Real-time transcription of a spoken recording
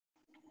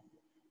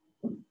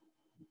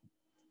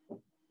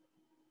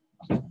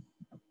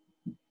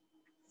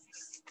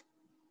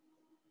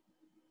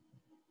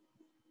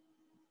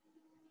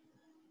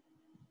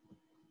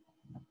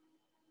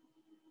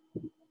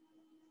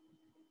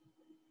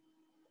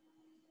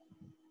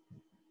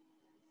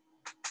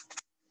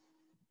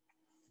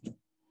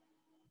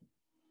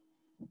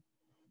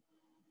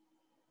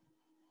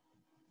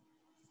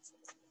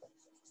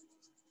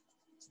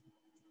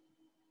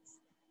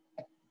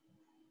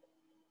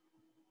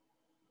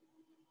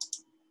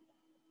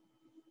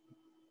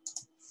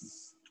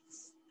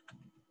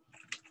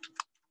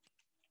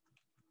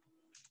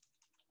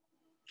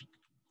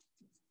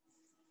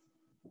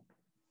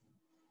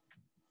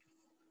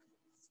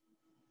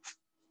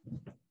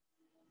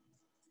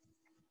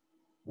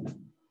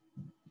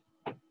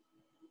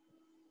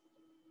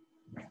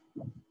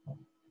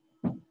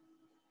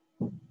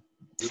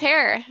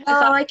hair. Is Oh, I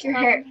that like your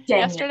hair. Dang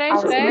yesterday, it. I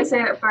was today? going to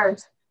say it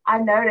first. I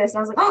noticed. I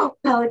was like, oh,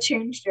 Bella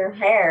changed her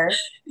hair.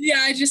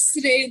 I just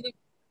today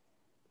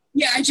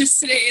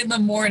in the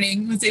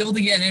morning was able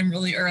to get in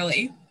really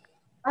early.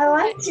 I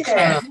like It's it.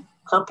 kind of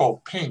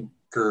purple pink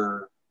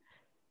or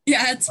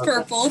Yeah, it's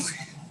purple.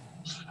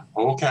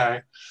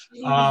 okay.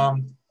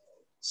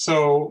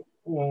 So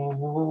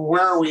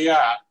where are we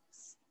at?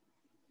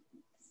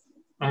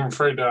 I'm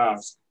afraid to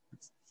ask.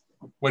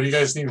 What do you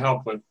guys need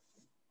help with?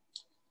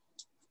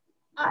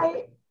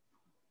 I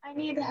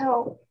need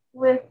help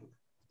with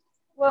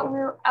what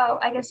we're. Oh,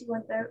 I guess you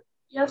went there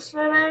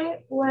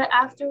yesterday. When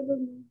after the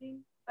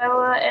meeting,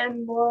 Bella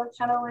and Laura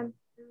kind of went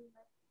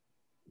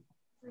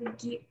through the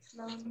geek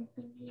clone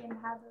thingy and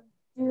how to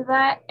do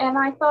that, and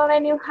I thought I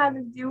knew how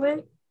to do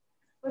it,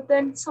 but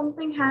then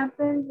something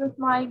happened with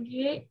my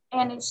Git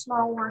and it's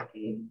not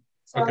working.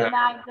 So Okay.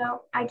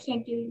 now I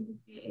can't get into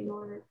Git in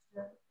order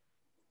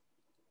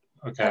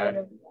to.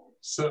 Okay.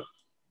 So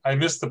I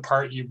missed the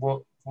part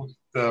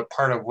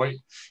of what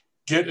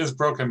Git is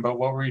broken, but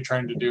what were you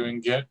trying to do in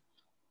Git?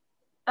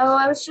 Oh,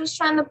 I was just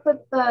trying to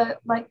put the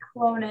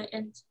clone it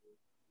into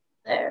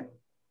there.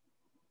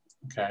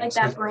 Okay.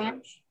 That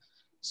branch.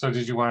 So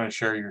did you want to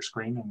share your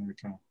screen and we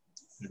can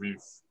maybe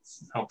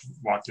help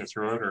walk you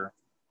through it, or?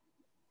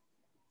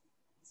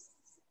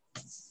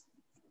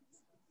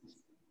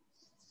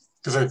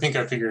 Because I think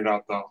I figured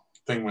out the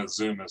thing with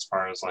Zoom as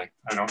far as I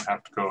don't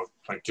have to go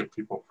give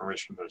people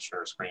permission to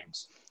share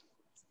screens.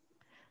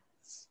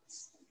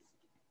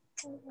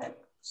 Okay.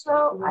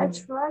 So I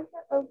tried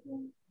to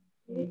open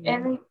it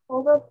and it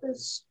pulled up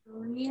this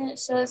screen. It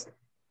says,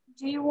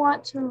 do you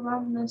want to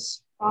run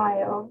this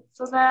file?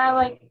 So then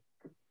I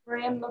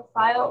ran the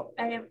file,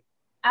 and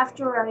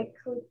after I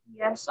clicked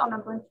yes on a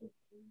bunch of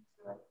things,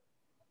 it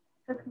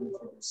took me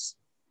to this.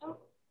 Oh,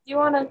 do you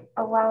want to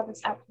allow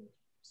this application?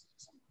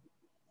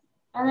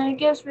 And then it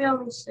gives me all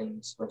these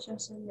things, which I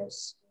say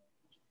yes.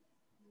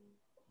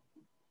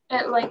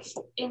 It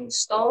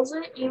installs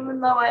it, even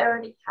though I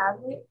already have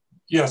it.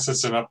 Yes,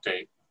 it's an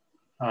update,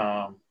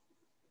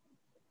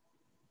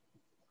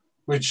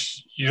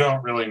 which you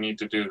don't really need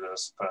to do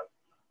this, but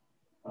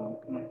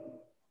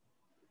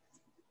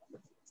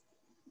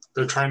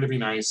they're trying to be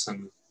nice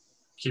and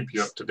keep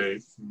you up to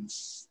date.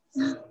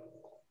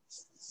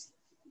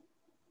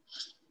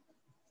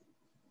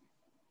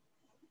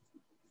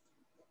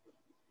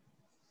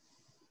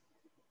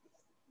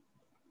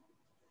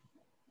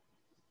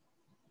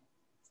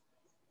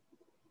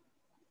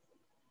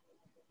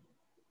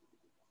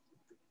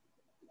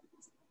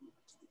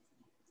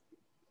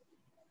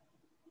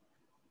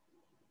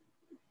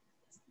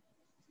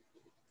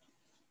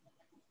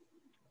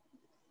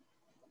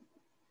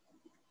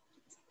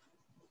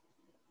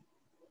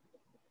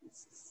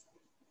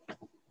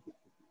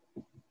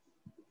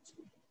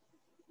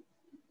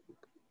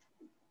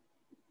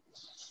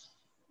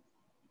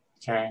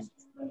 Okay.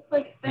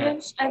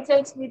 Finish, and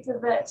takes me to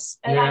this.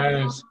 And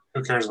yeah,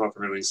 who cares about the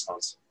release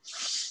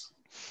notes?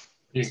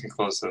 You can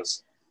close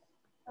this.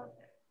 Okay.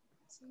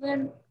 So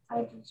then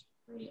I just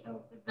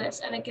reopen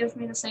this, and it gives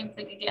me the same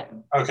thing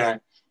again. Okay.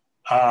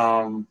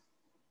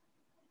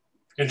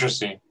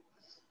 Interesting.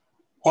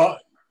 Well,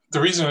 the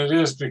reason it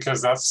is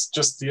because that's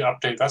just the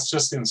update. That's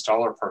just the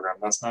installer program.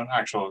 That's not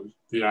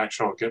the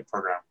actual Git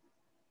program.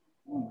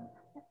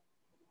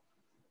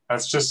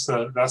 That's just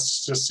the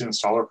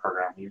installer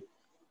program.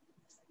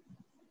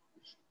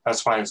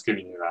 That's why it's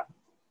giving you that.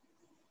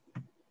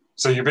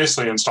 So you're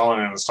basically installing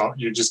and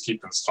you just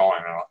keep installing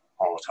it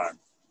all the time.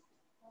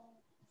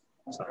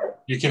 So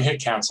you can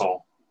hit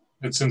cancel.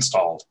 It's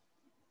installed.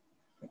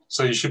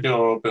 So you should be able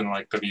to open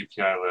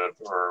WPI lib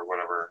or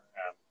whatever.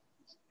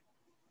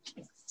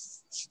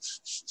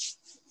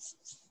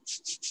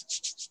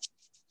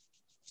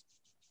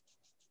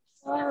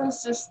 Well, I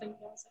was just thinking,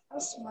 I was how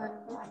smart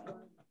am I?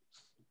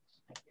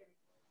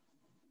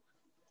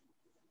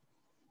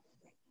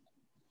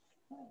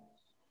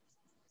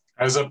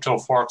 I was up till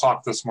 4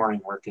 o'clock this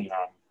morning working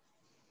on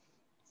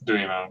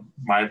doing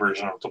my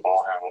version of the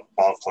ball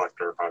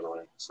collector, by the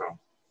way. So.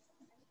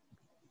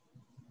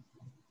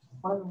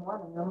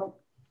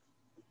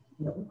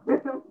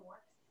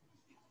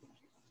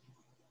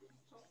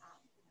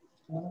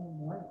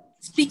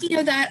 Speaking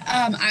of that,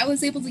 I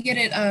was able to get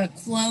it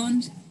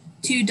cloned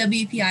to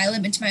WPI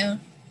lib into my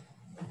own.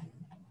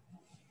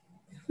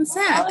 What's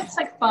that? That looks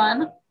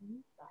fun.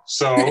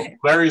 So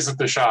Larry's at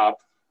the shop,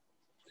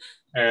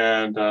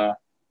 and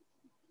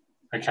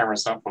my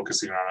camera's not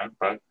focusing on it,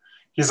 but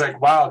he's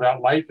like, wow, that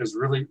light is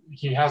really,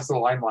 he has the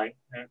limelight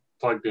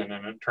plugged in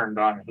and it turned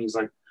on. And he's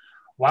like,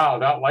 wow,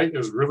 that light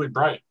is really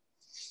bright.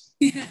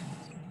 Yeah.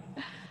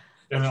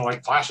 And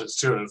it flashes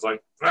too. It's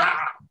like,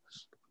 ah!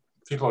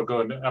 People go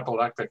into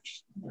epileptic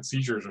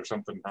seizures or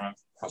something,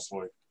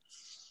 possibly.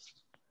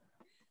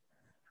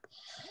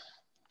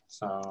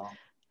 So,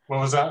 what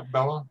was that,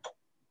 Bella?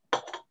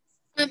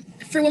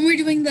 For when we're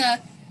doing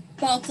the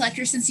ball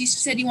collector, since you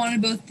said you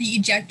wanted both the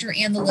ejector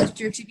and the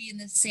lifter to be in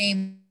the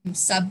same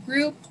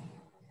subgroup,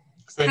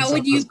 how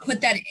would you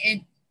put that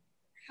in?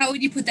 How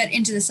would you put that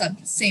into the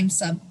same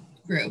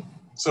subgroup?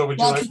 So would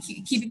you while like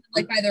keeping them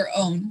like by their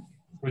own?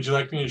 Would you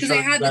like me to 'Cause show I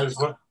you had guys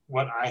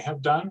what I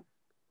have done?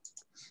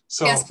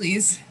 So yes,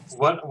 please.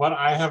 what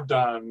I have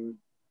done,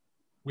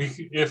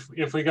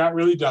 if we got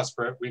really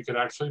desperate, we could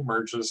actually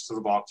merge this to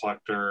the ball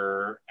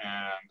collector,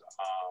 and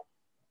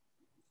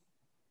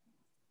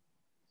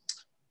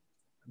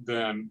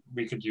then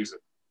we could use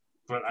it.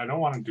 But I don't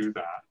want to do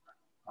that.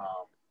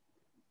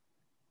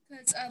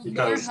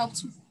 Laura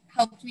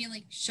helped me,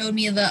 like showed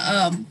me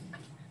the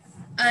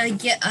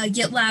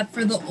GitLab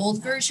for the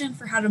old version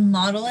for how to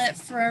model it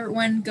for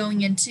when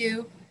going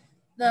into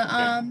the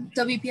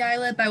WPI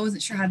lib. I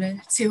wasn't sure how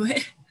to do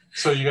it.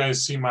 So you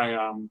guys see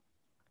my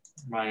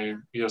my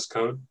VS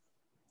Code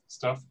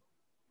stuff?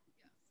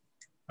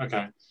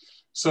 Okay.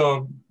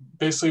 So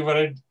basically what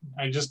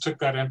I just took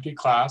that empty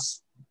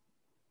class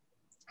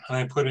and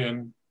I put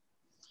in,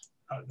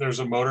 there's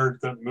a motor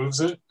that moves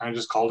it. I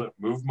just called it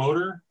move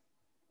motor.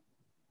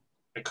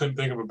 I couldn't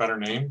think of a better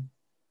name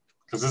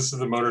because this is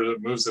the motor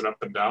that moves it up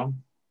and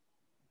down.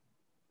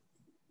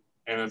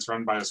 And it's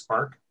run by a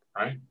spark,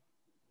 right?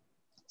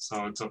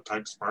 So it's of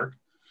type spark.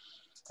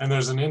 And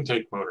there's an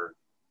intake motor,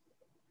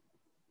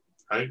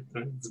 right?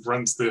 It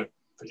runs the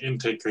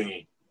intake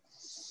thingy.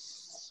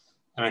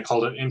 And I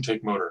called it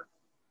intake motor.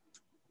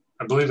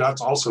 I believe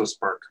that's also a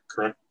spark,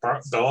 correct,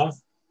 Bella?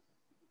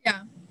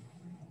 Yeah.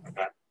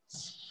 Okay.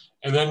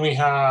 And then we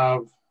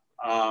have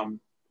a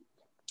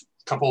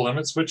couple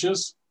limit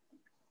switches.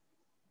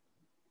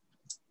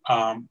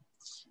 And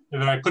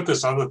then I put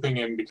this other thing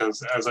in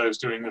because as I was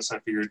doing this, I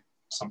figured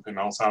something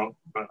else out.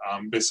 But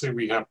basically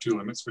we have two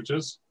limit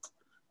switches.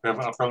 We have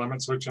an upper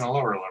limit switch and a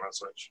lower limit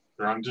switch.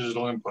 They're on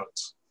digital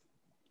inputs,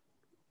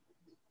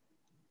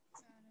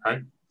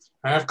 right?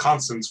 I have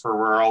constants for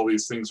where all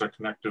these things are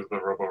connected to the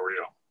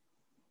RoboRio.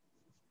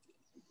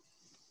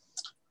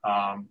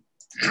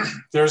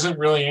 There isn't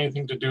really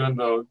anything to do in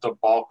the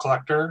ball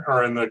collector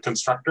or in the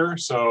constructor.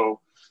 So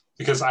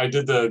because I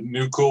did the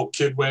new cool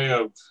kid way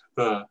of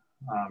the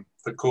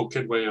cool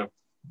kid way of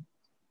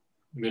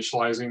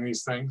initializing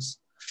these things.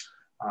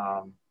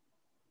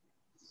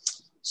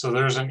 So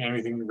there isn't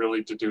anything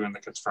really to do in the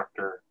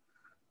constructor.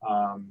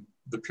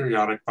 The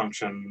periodic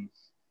function,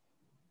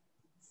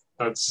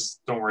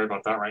 don't worry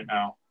about that right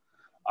now.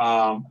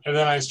 And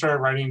then I started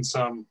writing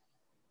some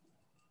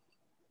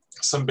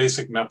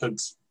basic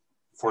methods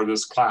for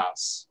this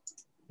class.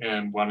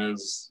 And one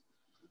is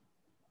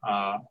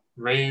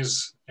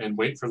raise and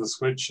wait for the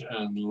switch,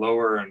 and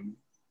lower and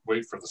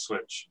wait for the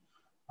switch.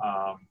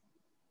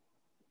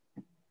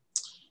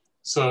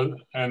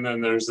 And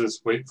then there's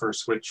this wait for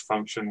switch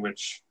function,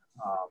 which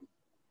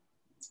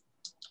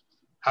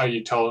how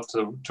you tell it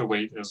to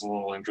wait is a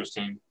little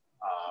interesting.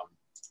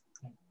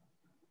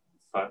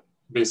 But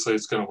basically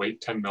it's going to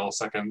wait 10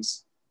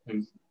 milliseconds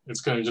and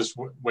it's going to just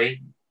wait.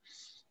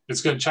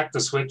 It's going to check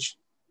the switch.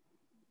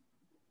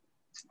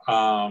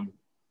 And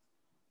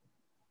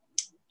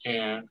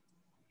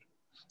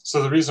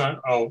so the reason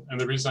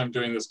I'm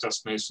doing this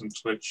destination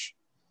switch,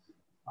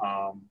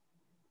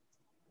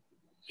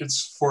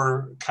 it's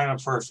for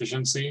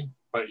efficiency,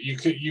 but you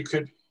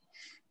could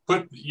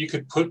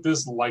put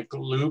this like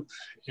loop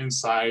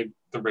inside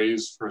the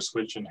raise for a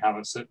switch and have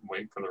it sit and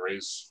wait for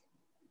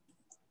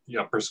the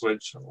upper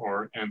switch,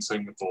 and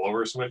same with the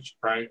lower switch,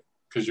 right?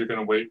 Because you're going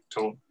to wait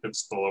till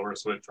it's the lower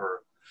switch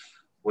or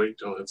wait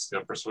till it's the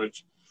upper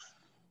switch.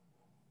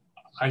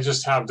 I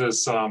just have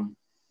this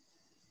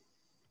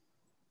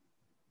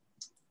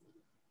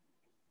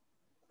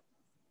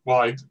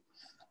well,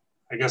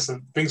 I guess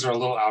things are a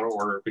little out of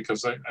order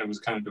because I was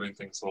kind of doing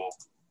things a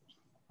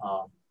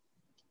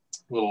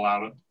little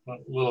out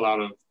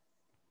of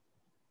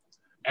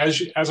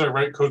as I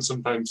write code,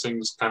 sometimes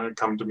things kind of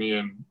come to me,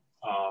 and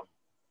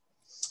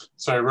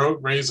so I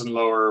wrote raise and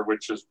lower,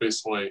 which is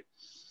basically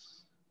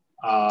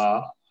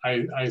I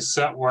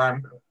set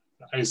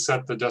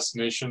the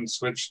destination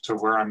switch to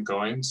where I'm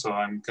going, so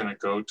I'm going to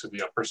go to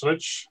the upper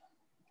switch,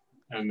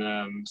 and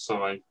then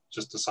so I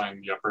just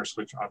assign the upper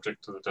switch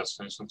object to the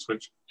destination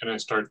switch, and I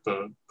start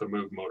the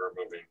move motor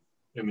moving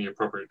in the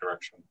appropriate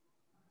direction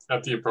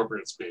at the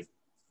appropriate speed.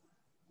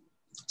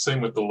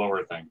 Same with the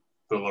lower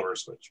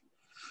switch.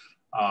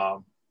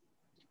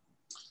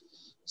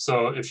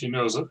 So if you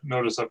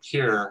notice up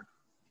here,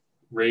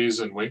 raise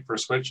and wait for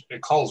switch,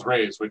 it calls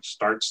raise, which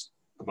starts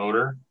the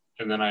motor,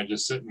 and then I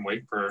just sit and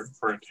wait for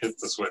it to hit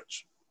the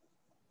switch.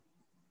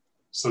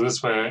 So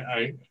this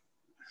way,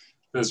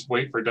 this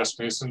wait for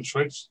destination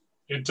switch,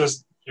 it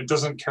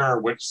doesn't care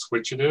which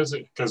switch it is,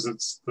 because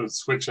it's the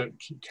switch it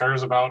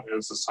cares about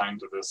is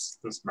assigned to this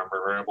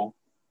member variable.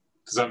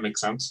 Does that make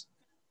sense?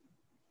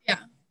 Yeah.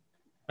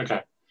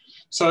 Okay.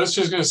 So it's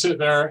just going to sit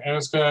there and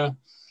it's going to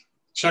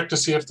check to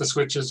see if the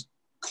switch is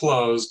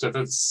closed. If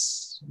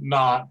it's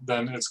not,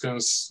 then it's going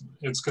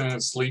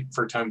to sleep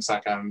for 10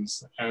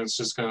 seconds, and it's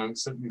just going to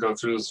sit and go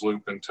through this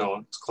loop until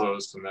it's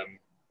closed, and then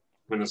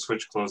when the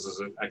switch closes,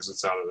 it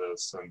exits out of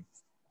this and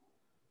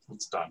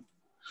it's done.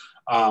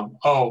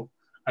 Oh,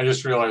 I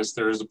just realized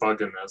there is a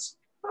bug in this.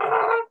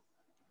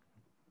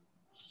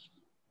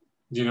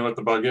 Do you know what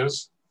the bug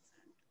is?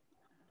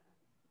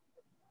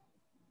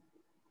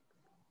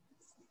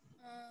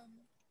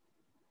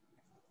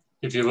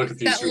 If you look at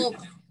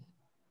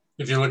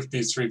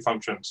these three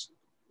functions,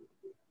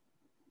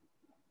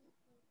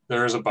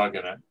 there is a bug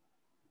in it.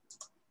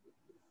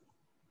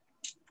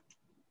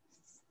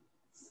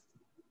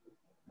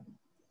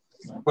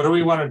 What do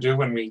we want to do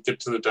when we get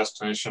to the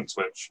destination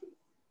switch?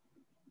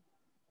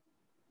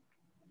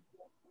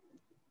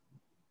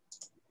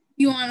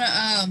 You want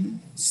to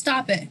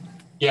stop it.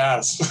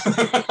 Yes.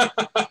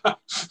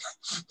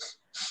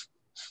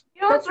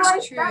 That's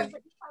right. True.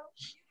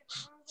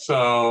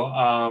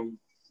 So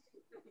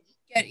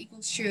Get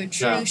equals true.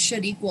 True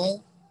should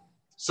equal.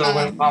 So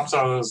when it pops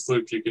out of this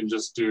loop, you can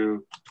just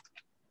do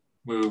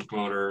move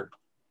motor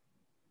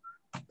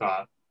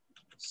dot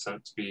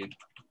set speed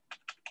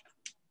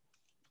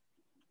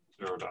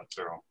 0.0,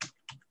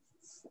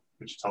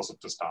 which tells it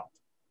to stop.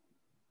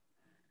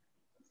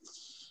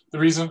 The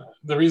reason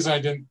I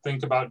didn't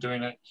think about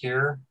doing it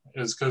here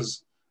is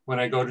because when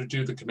I go to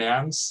do the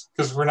commands,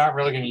 because we're not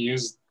really going to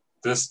use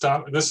this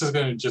stuff. This is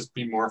going to just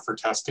be more for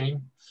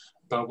testing.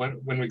 But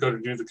when we go to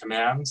do the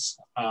commands,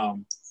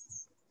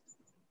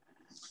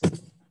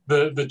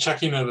 the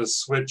checking of the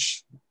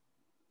switch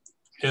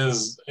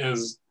is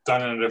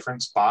done in a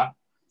different spot.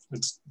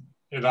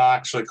 It'll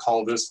actually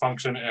call this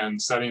function,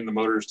 and setting the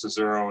motors to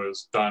 0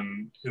 is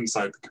done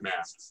inside the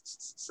command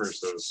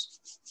versus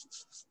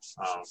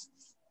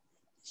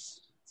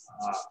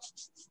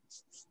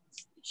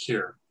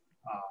here.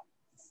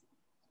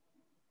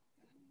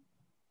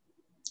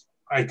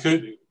 I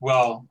could,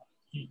 well,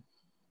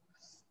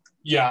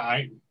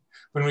 yeah,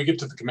 when we get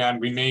to the command,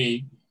 we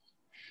may,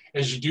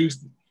 as you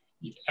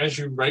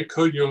write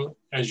code,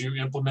 as you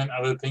implement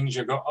other things,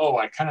 you go, oh,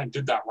 I kind of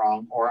did that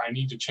wrong, or I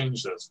need to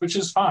change this, which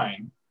is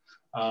fine.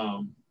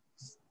 Because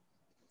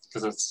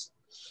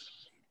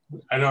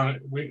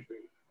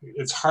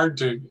it's hard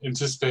to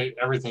anticipate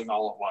everything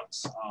all at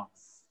once.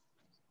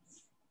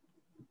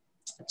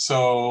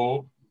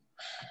 So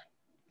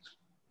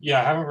yeah,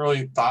 I haven't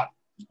really thought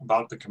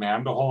about the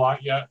command a whole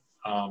lot yet.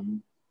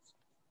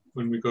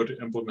 When we go to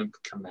implement the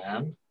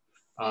command,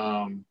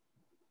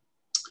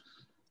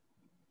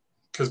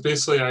 because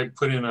basically I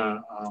put in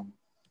a,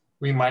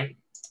 we might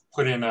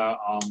put in a,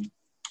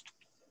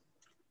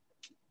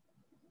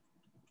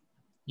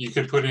 you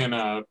could put in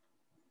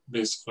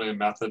basically a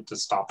method to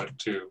stop it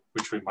too,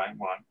 which we might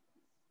want,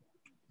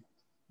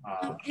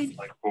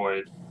 like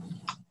void.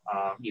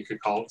 You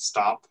could call it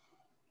stop,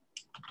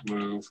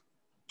 move,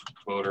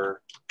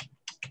 motor,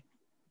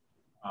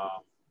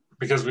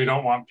 because we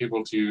don't want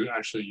people to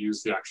actually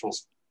use the actual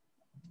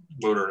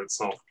motor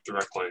itself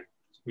directly.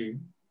 We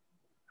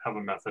have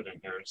a method in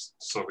here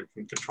so we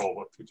can control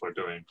what people are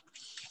doing.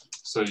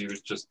 So you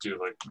would just do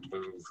like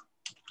move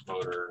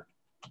motor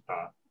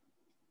dot.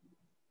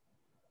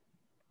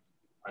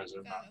 Why is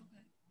it not?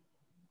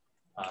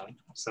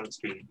 Set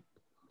speed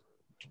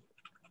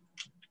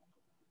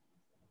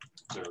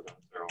 0.0,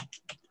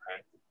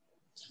 right?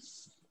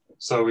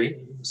 So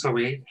we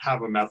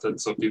have a method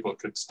so people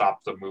could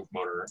stop the move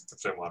motor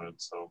if they wanted.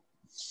 So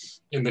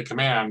in the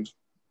command,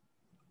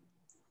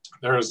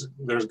 there's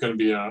going to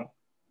be a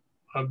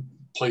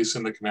place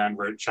in the command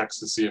where it checks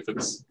to see if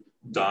it's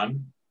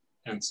done,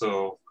 and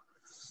so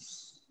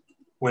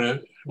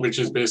which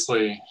is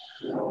basically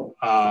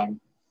the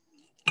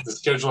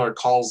scheduler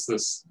calls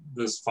this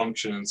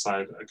function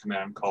inside a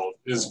command called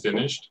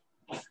isFinished.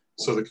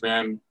 So the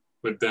command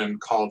would then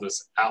call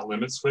this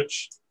 @limit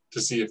switch to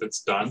see if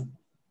it's done.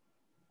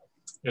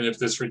 And if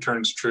this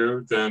returns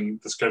true, then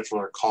the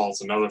scheduler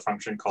calls another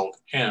function called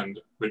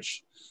end,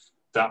 which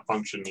that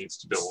function needs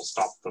to be able to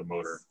stop the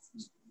motor.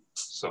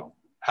 So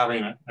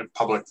having a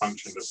public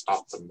function to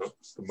stop the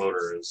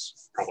motor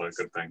is probably a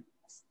good thing.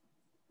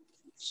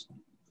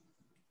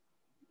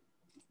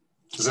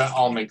 Does that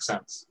all make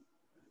sense?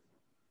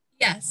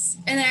 Yes,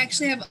 and I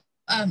actually have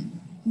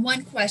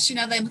one question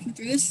now that I'm looking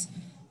through this.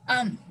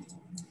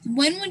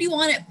 When would you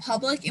want it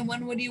public and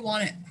when would you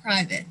want it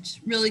private?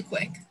 Really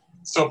quick.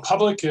 So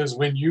public is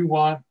when you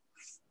want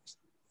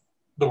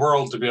the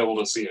world to be able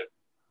to see it,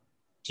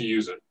 to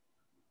use it.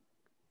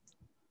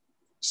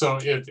 So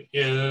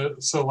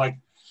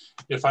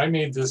if I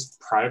made this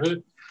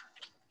private,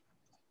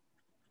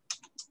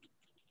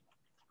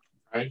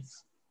 right?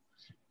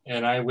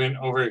 And I went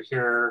over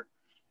here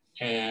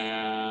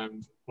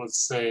and let's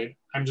say,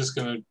 I'm just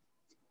gonna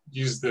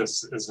use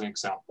this as an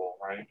example,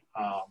 right?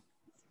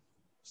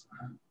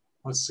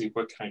 Let's see,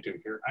 what can I do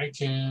here? I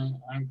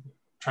can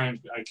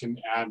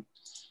add,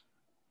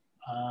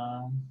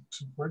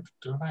 where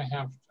do I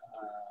have,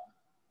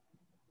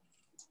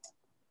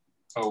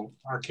 oh,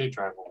 arcade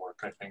drive will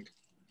work, I think.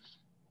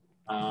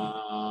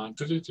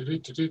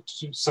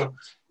 So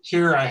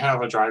here I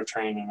have a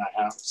drivetrain and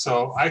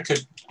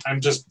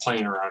I'm just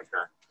playing around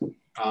here.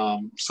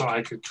 So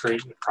I could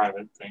create a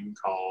private thing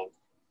called,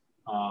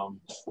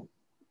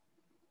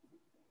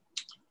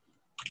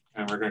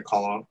 and we're going to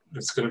call it,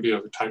 it's going to be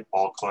of a type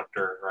ball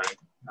collector, right?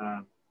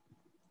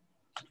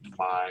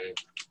 My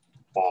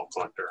ball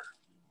collector.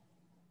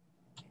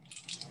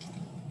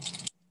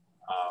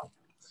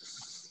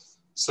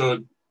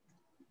 So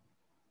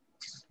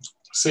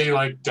say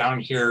like down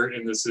here,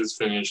 and this is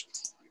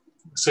finished,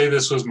 say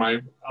this was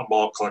a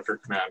ball collector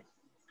command.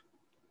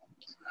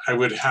 I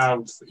would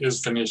have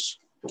isFinish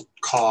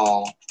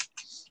call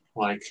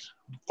like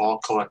ball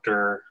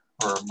collector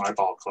or my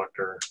ball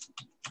collector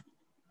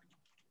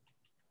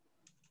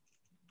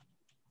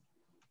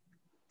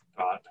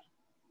dot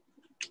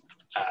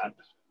add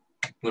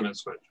limit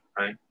switch,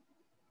 right?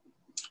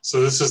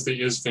 So this is the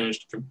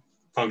isFinished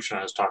function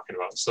I was talking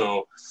about.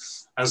 So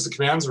as the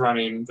command's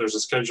running, there's a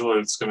scheduler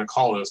that's going to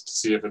call this to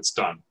see if it's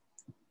done.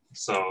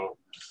 So,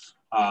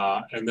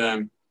 and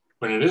then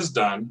when it is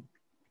done,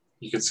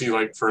 you can see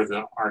like for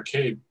the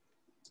arcade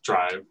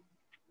drive,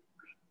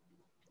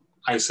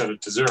 I set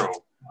it to 0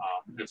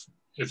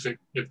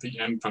 if the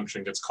end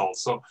function gets called.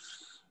 So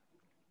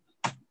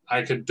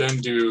I could then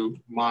do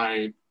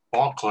my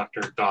ball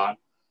collector dot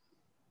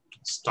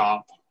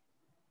stop.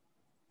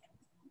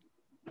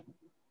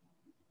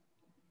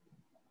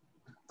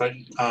 But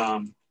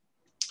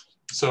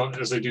so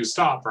as I do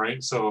stop,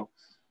 right? So,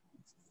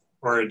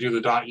 or I do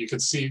the dot, you can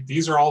see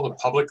these are all the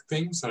public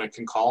things that I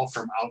can call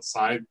from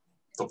outside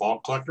the ball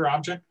collector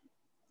object.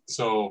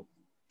 So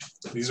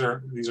these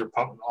are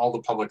all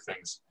the public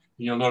things.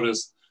 And you'll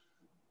notice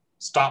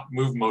stop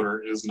move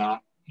motor is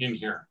not in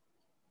here.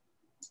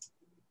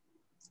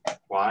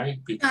 Why?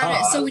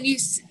 Because so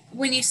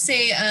when you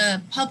say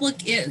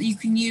public, you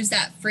can use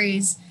that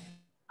phrase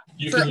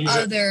for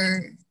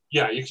other.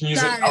 Yeah, you can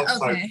use it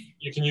outside. Okay.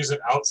 You can use it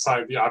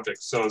outside the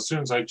object. So as soon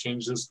as I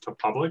change this to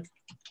public,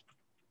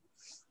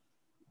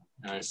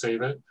 and I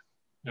save it,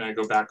 and I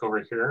go back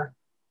over here.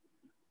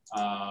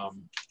 Now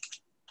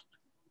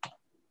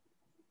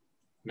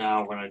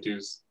when I do,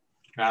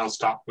 now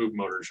stop move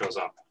motor shows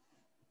up,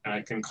 and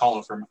I can call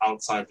it from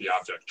outside the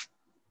object.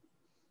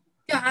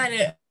 Got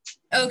it.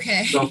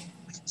 Okay.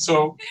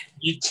 So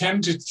you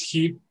tend to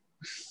keep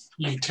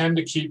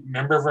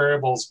member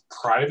variables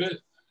private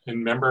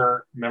and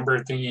member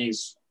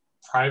thingies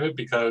private,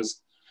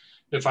 because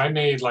if I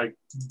made like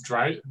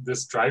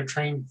this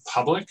drivetrain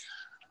public,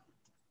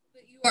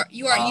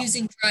 you are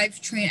using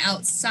drivetrain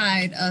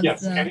outside of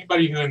yes,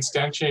 anybody who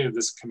instantiated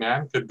this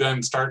command could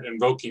then start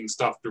invoking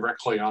stuff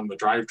directly on the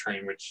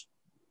drivetrain, which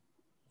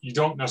you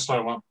don't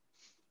necessarily want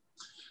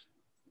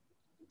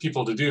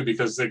people to do,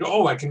 because they go,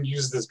 oh, I can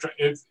use this.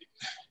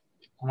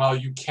 While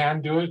you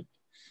can do it,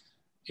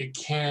 it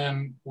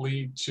can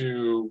lead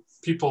to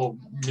people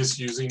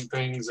misusing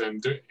things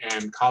and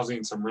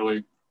causing some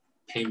really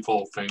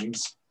painful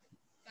things.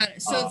 Got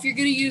it. So if you're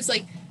going to use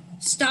like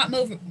stop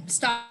motor,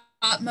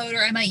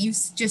 I might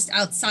use just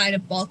outside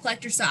of ball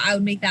collector, so I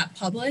would make that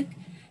public.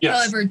 Yes.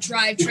 However,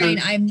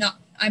 drivetrain, I'm not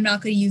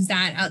going to use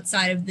that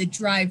outside of the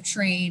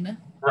drivetrain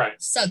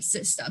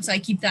subsystem, so I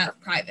keep that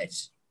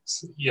private.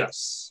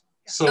 Yes.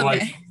 So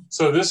okay.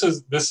 So this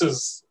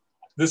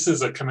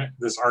is a command.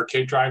 This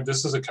arcade drive.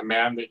 This is a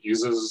command that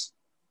uses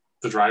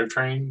the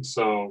drivetrain.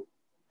 So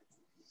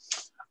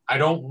I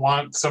don't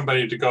want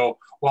somebody to go,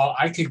 well,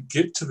 I could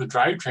get to the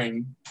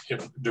drivetrain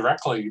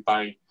directly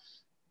by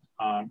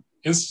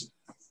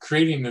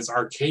creating this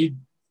arcade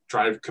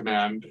drive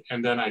command,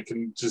 and then I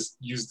can just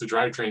use the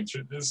drivetrain.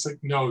 It's like,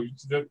 no,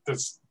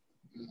 that's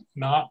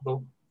not the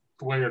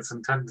way it's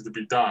intended to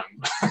be done.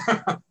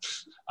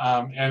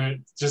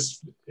 And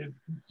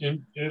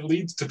it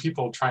leads to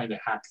people trying to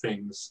hack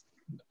things.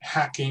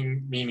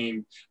 Hacking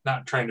meaning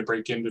not trying to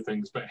break into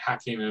things, but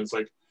hacking is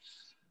like,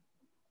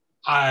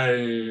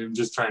 I'm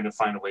just trying to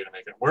find a way to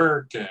make it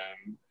work,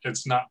 and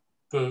it's not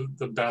the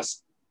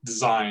best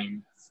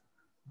design.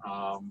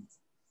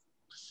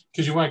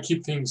 Because you want to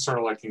keep things sort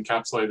of like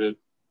encapsulated,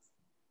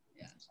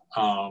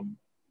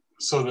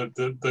 so that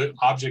the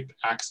object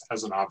acts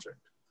as an object.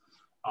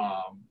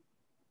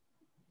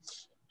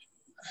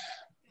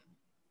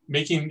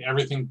 Making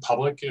everything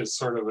public is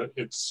sort of a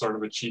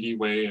cheaty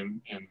way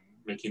in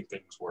making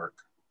things work.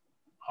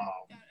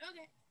 Okay.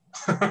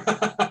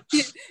 I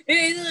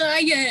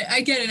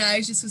get it. I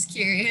was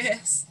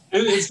curious.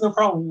 It's no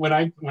problem. When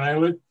I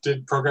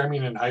did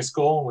programming in high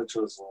school, which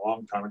was a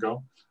long time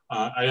ago,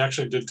 I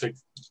actually did take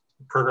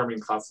programming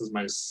classes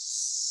my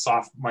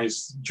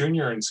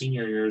junior and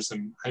senior years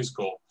in high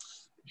school,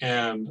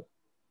 and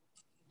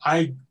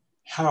I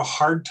had a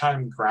hard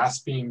time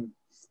grasping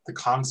the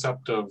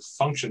concept of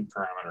function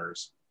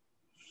parameters,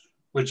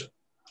 which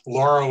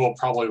Laura will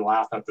probably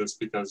laugh at this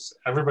because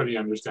everybody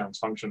understands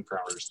function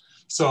parameters.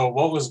 So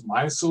what was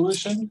my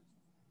solution?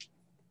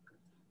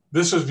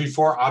 This was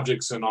before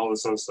objects and all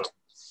this other stuff.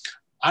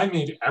 I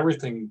made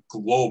everything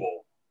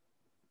global,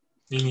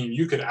 meaning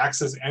you could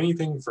access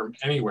anything from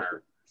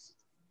anywhere.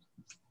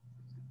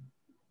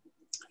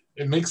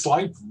 It makes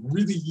life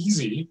really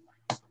easy,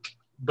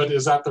 but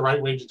is that the right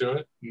way to do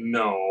it?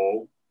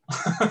 No.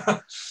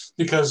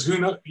 Because who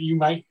knows, you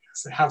might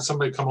have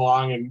somebody come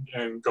along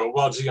and go,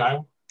 well, gee,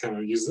 I'm going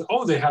to use it.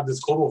 Oh, they have this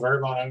global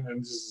variable,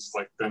 and just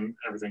like, then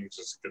everything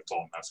just gets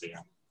all messy.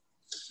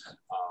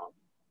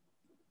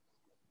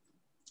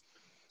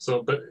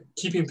 So, but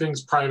keeping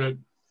things private,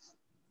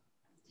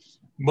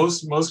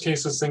 most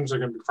cases, things are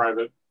going to be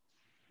private.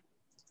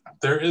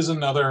 There is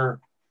another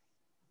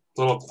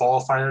little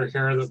qualifier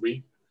here that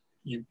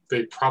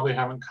they probably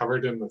haven't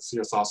covered in the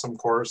CS Awesome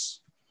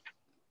course,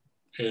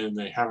 and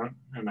they haven't,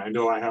 and I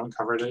know I haven't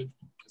covered it.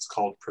 It's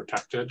called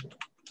Protected.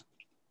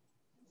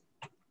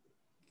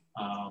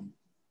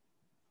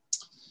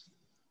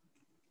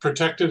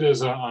 Protected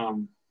is a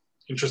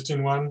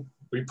interesting one.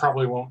 We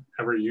probably won't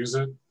ever use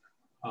it.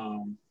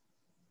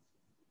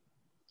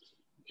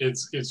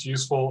 It's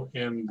useful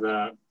in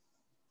that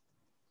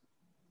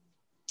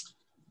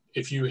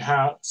if you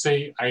have,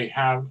 say I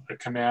have a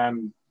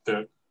command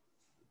that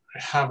I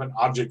have an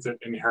object that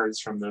inherits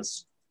from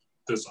this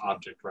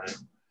object, right?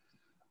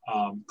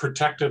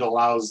 Protected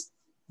allows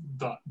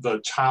the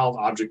child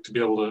object to be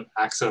able to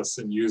access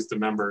and use the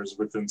members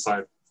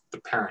inside the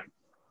parent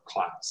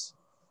class.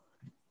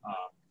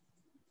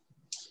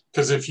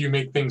 Because if you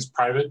make things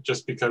private,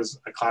 just because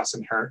a class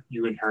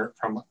you inherit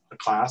from a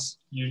class,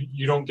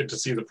 you don't get to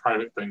see the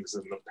private things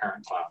in the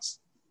parent class.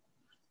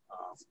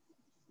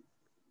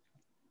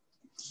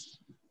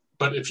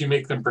 But if you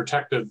make them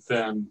protected,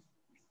 then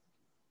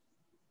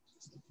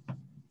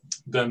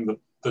the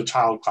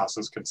child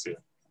classes can see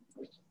it.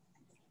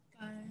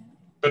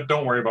 But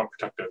don't worry about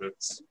protected.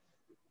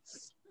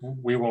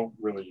 We won't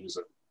really use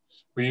it.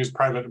 We use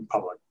private and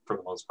public for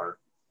the most part.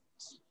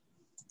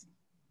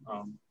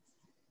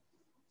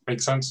 Make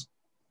sense?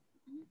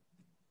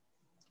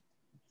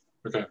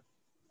 Okay.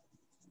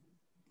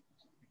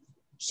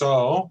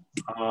 So,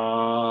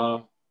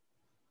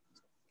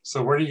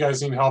 so where do you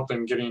guys need help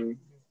in getting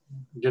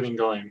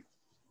going?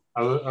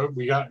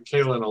 We got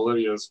Kayla and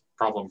Olivia's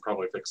problem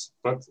probably fixed.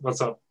 What's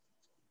up?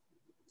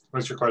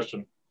 What's your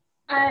question?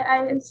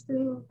 I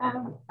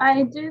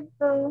did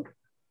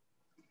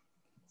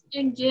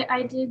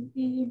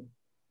the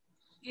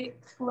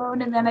Git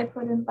clone, and then I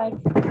put in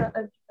like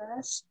the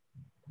address.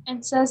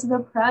 And says the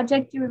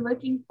project you're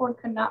looking for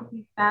cannot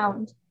be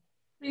found.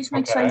 Please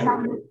make sure you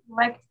have the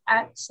correct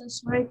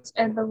access rights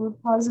and the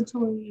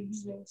repository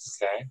exists.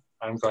 Okay,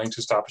 I'm going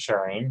to stop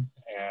sharing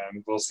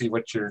and we'll see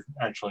what you're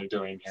actually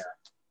doing here.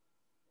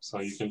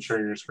 So you can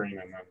share your screen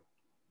and then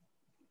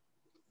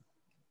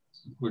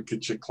we'll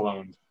get you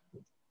cloned.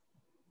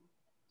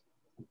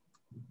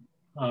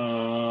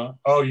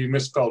 Oh, you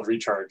misspelled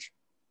recharge.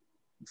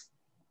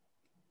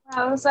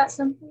 Wow, is that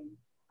something?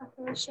 I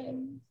feel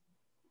ashamed.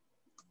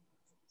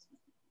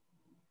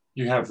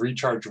 You have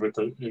recharge with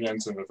it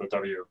ends with a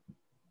W.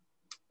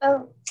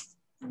 Oh.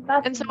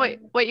 And so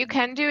what you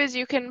can do is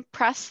you can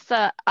press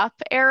the up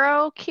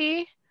arrow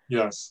key.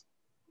 Yes.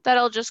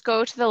 That'll just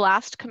go to the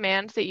last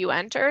command that you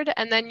entered.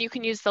 And then you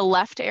can use the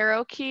left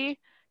arrow key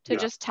to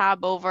just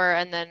tab over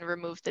and then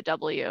remove the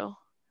W.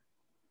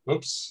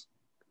 Whoops.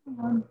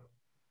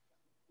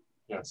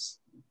 Yes.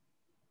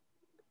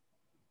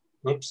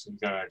 Whoops, you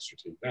got an extra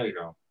T. There you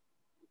go.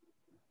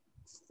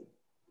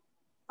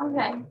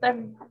 Okay, there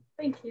we go.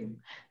 Thank you.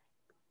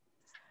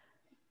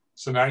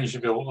 So now you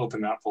should be able to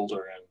open that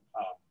folder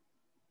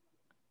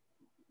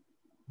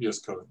in VS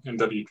Code in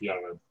WP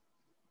Auto.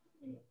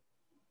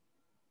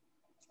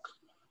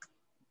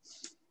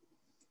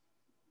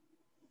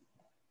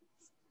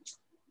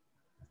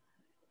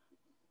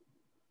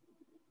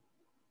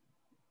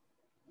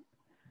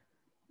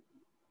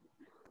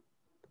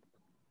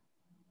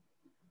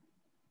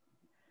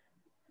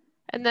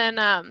 And then,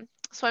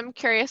 so I'm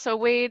curious, so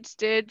Wade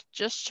did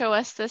just show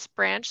us this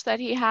branch that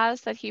he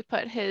has that he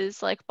put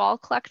his like ball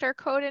collector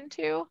code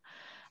into.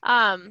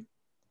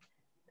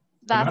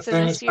 That's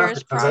in this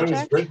year's project. Because it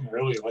was written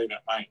really late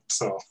at night,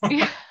 so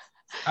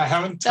I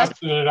haven't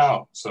tested it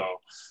out, so.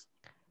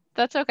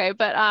 That's okay,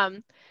 but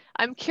I'm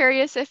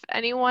curious if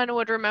anyone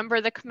would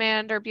remember the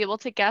command or be able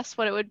to guess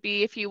what it would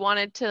be if you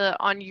wanted to,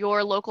 on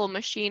your local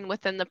machine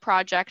within the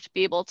project,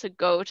 be able to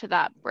go to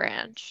that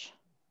branch.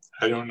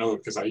 I don't know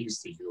because I use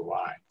the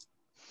UI.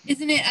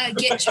 Isn't it a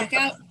git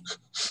checkout?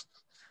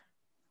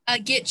 A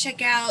git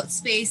checkout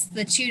space,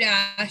 the 2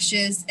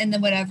 dashes, and then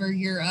whatever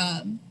your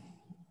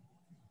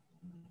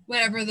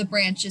whatever the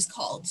branch is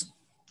called.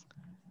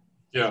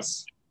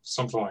 Yes,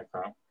 something like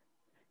that.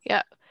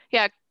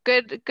 Yeah,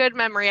 good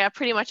memory. Yeah,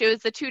 pretty much. It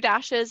was the 2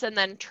 dashes and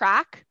then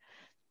track,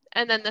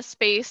 and then the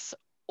space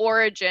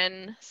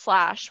origin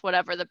 /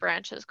 whatever the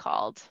branch is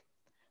called.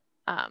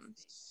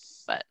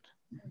 But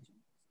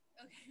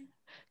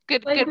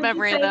good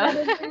memory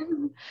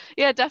though.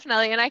 Yeah,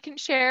 definitely. And I can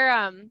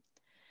share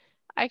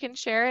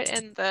it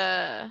in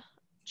the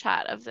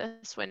chat of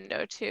this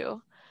window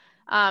too.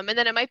 And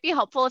then it might be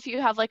helpful if you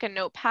have like a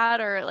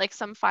notepad or like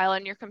some file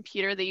on your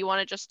computer that you want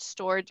to just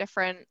store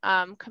different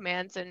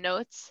commands and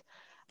notes.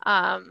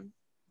 So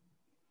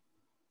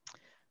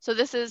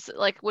this is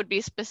like would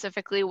be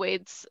specifically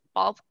Wade's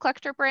ball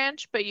collector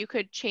branch, but you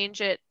could change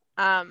it.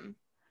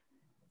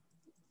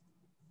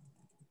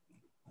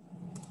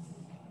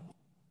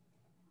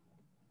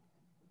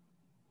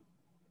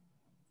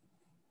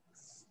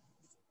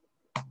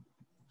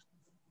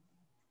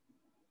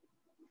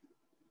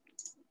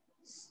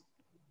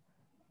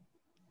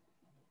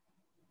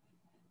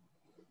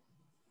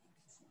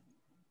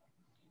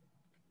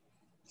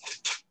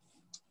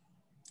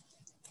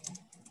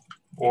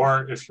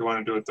 Or if you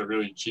want to do it the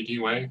really cheaty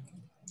way,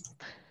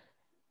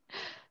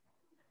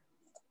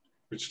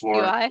 which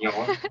Laura can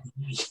yell at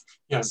me.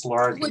 Yes,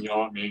 Laura can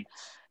yell at me.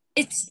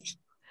 It's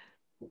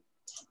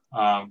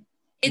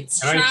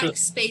track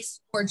space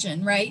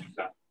origin, right?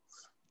 Yeah.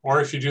 Or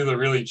if you do the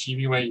really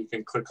chibi way, you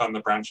can click on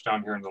the branch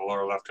down here in the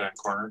lower left-hand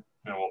corner,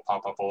 and it will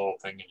pop up a little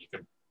thing, and you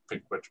can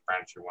pick which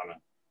branch you want to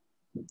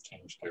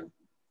change to.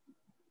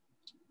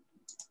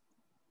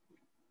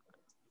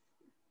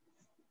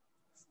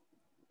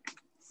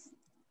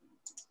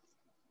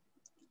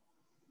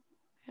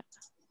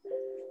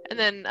 And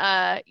then,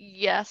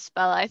 yes,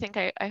 Bella, I think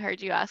I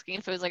heard you asking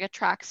if it was like a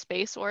track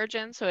space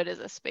origin, so it is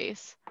a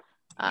space.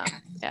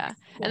 Yeah,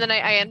 and then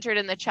I entered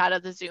in the chat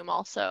of the Zoom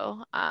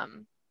also,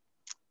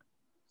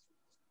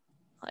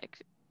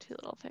 like 2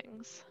 little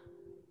things.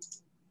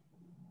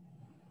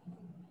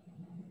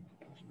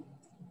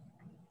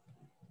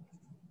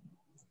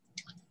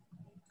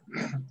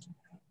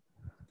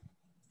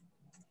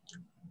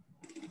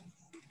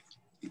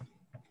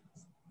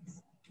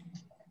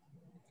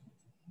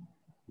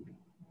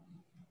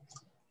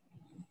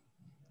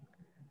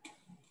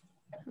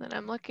 And then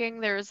I'm looking,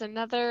 there's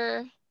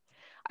another,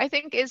 I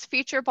think, is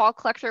feature ball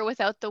collector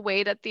without the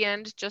wade at the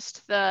end,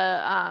 just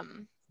the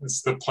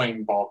It's the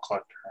plain ball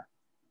collector.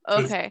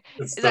 Okay.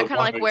 Is that kind of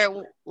like where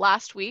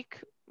last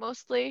week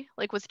mostly,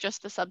 like with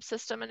just the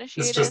subsystem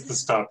initiated? It's just the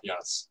stub,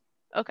 yes.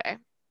 Okay.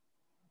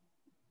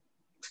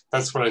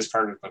 That's what I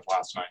started with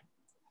last night.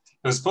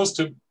 It was supposed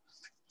to,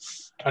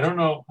 I don't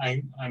know,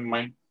 I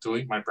might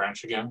delete my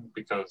branch again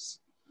because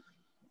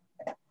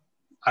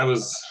I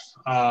was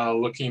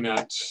looking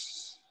at,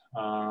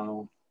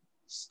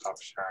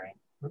 stop sharing,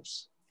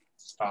 oops,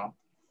 stop.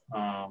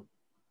 I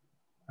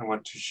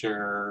want to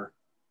share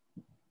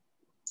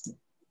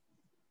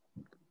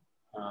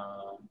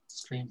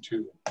screen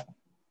 2.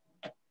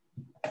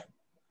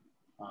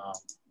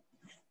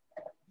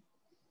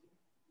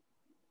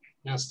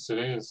 Yes,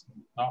 today is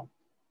not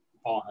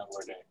ball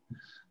handler day.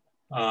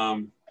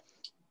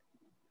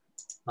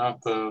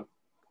 Not the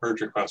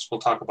merge request.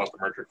 We'll talk about the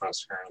merge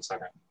request here in a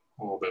second,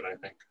 a little bit, I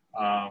think.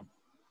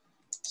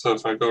 So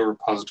if I go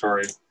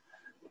repository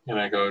and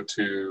I go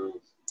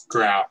to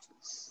graph,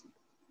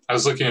 I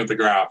was looking at the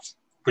graph,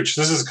 which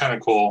this is kind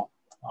of cool.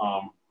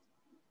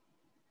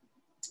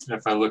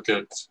 If I look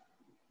at,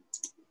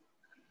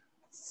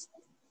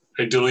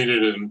 I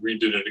deleted it and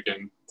redid it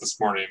again this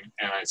morning,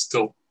 and I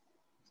still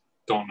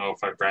don't know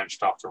if I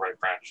branched off the right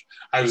branch.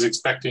 I was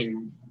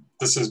expecting,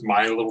 this is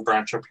my little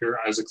branch up here,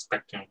 I was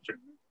expecting to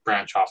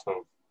branch off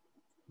of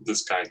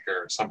this guy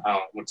here. Somehow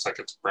it looks like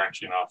it's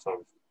branching off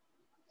of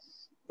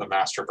the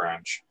master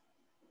branch,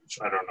 which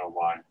I don't know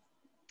why.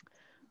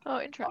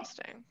 Oh,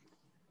 interesting.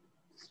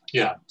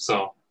 Yeah,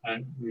 so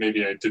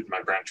maybe I did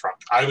my branch wrong.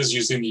 I was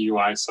using the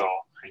UI, so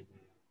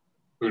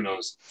who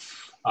knows.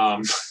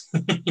 All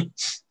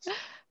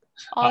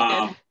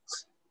good.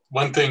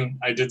 One thing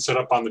I did set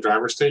up on the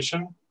driver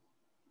station.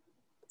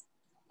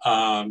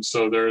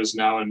 So there is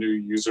now a new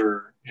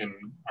user in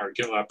our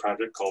GitLab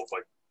project called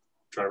like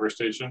driver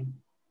station.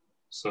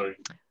 So,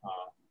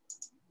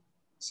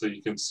 so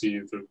you can see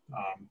the,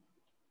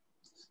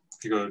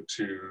 if you go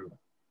to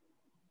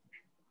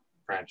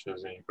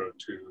branches and you go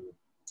to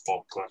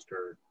bulk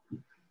collector,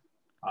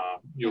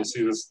 you'll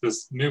see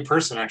this new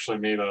person actually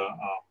made a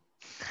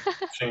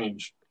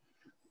change.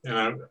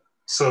 And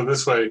so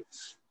this way,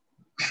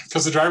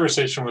 because the driver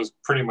station was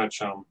pretty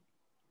much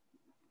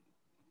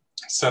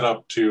set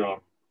up to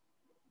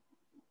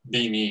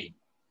be me.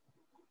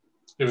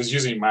 It was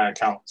using my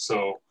account,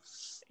 so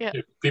yeah.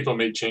 If people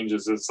made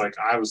changes, it's like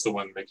I was the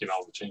one making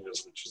all the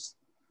changes, which is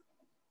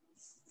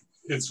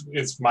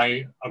it's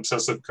my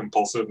obsessive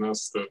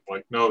compulsiveness that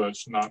like, no,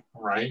 that's not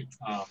right.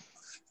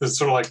 It's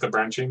sort of like the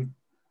branching.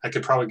 I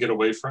could probably get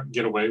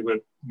away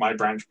with my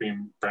branch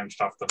being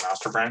branched off the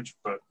master branch,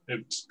 but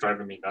it's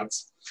driving me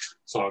nuts.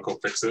 So I'll go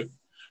fix it.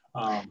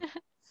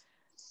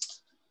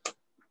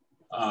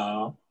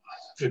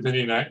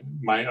 Admitting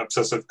my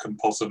obsessive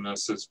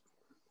compulsiveness is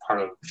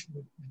part of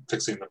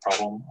fixing the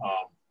problem.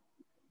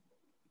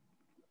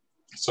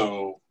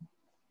 So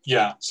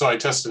yeah, so I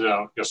tested it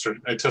out yesterday.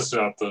 I tested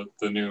out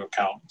the new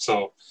account.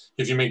 So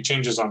if you make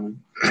changes on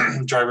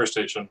driver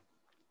station,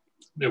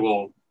 they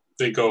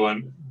go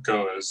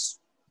as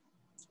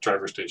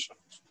driver station,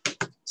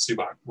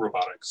 SeaBot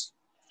Robotics.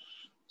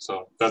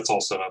 So that's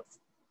all set up.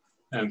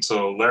 And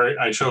so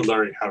I showed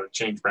Larry how to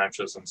change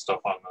branches and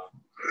stuff on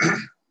the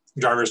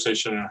driver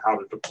station and how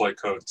to deploy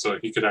code. So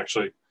he could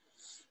actually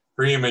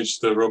re-image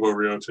the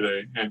RoboRio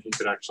today, and he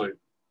could actually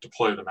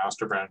deploy the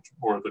master branch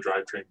or the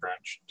drivetrain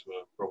branch to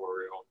the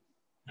RoboRio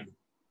and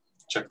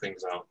check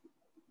things out.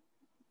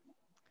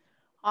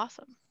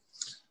 Awesome.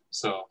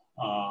 So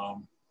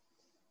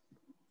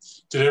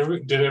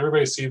did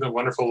everybody see the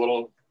wonderful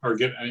little, or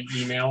get an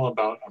email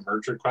about a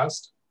merge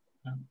request?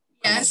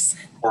 Yes.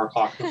 4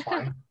 o'clock this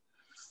morning.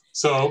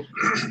 So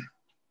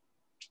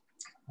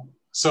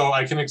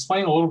I can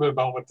explain a little bit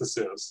about what this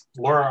is.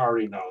 Laura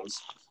already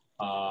knows.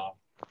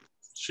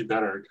 She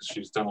better, because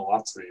she's done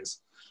lots of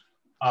these.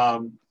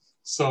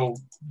 So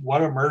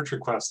what a merge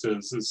request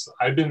is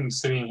I've been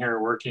sitting here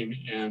working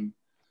in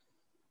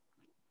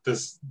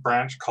this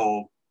branch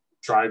called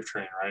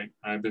drivetrain, right?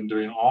 I've been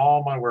doing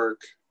all my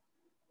work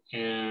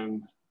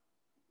in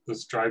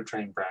this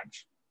drivetrain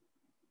branch.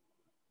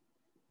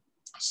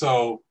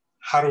 So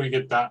how do we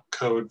get that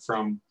code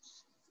from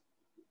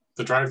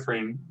the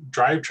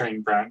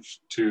drivetrain branch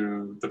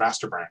to the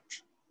master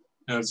branch?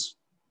 And it's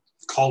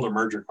called a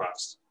merge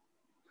request.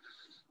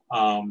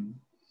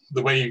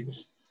 The way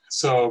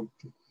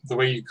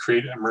you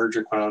create a merge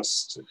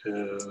request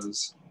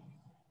is,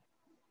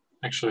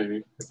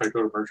 actually, if I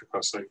go to merge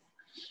request, like,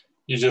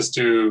 you just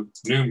do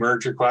new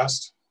merge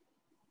request,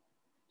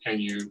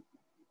 and you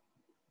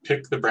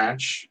pick the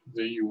branch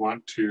that you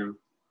want to.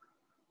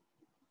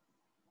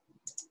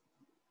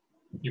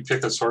 You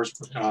pick a source,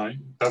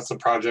 that's the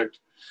project,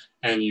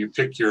 and you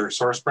pick your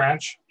source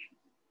branch.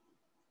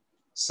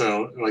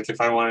 So like if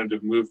I wanted to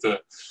move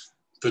the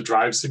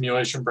drive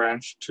simulation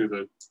branch to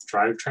the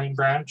drivetrain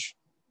branch,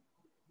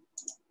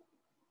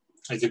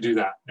 I could do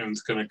that. And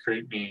it's going to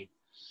create me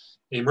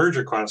a merge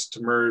request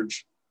to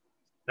merge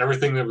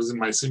everything that was in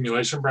my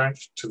simulation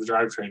branch to the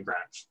drivetrain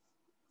branch.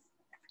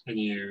 And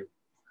you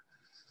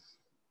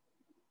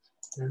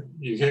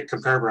hit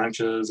compare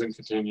branches and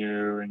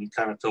continue, and you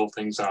kind of fill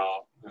things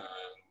out.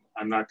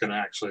 I'm not going to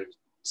actually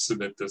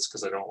submit this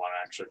because I don't want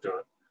to actually do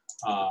it.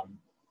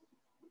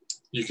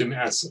 You can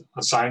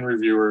assign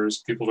reviewers,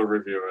 people to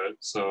review it.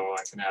 So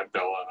I can add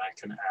Bella, and I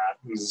can add,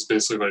 and this is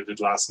basically what I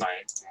did last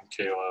night, and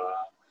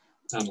Kayla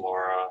and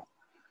Laura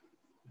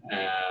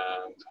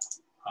and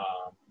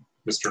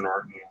Mr.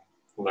 Norton,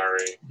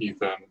 Larry,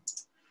 Ethan.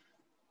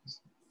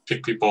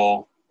 Pick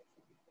people.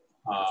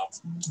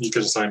 You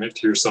could assign it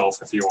to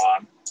yourself if you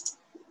want.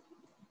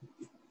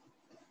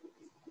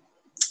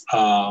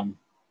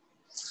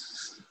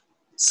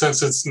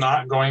 Since it's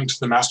not going to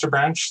the master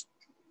branch,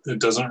 it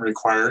doesn't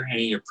require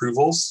any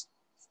approvals.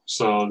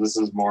 So this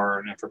is more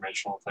an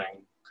informational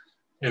thing.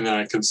 And then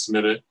I can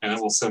submit it, and it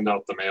will send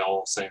out the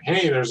mail saying,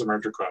 hey, there's a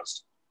merge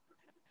request.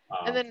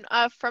 And then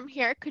from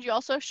here, could you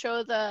also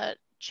show the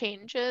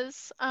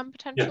changes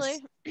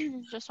potentially?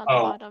 Yes. Just on the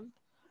bottom?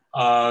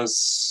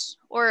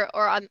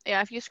 Or on,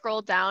 yeah, if you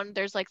scroll down,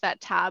 there's like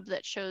that tab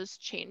that shows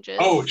changes.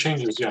 Oh,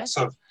 changes, yeah.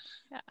 So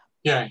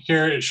yeah,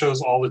 here it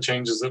shows all the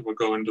changes that would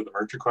go into the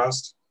merge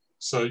request.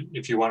 So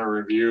if you want to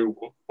review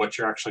what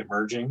you're actually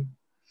merging.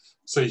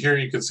 So here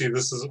you can see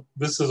this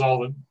is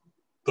all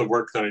the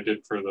work that I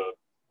did for the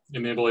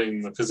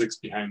enabling the physics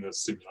behind the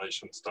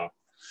simulation stuff.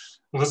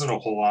 It wasn't a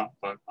whole lot,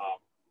 but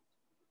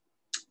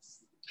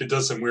it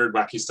does some weird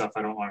wacky stuff.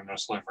 I don't want to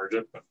necessarily merge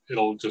it, but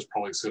it'll just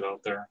probably sit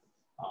out there,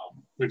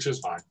 which is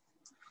fine.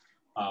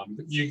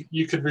 But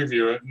you could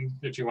review it, and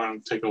if you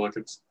want to take a look,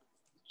 it's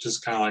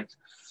just kind of like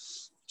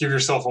give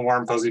yourself a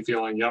warm, fuzzy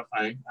feeling. Yep,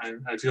 I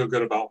feel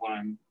good about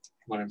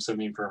what I'm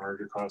submitting for a merge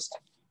request.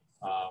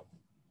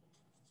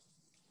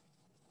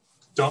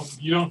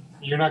 You're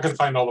not going to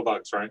find all the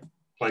bugs, right?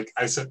 Like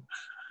I said,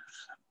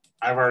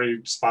 I've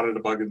already spotted a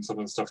bug in some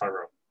of the stuff I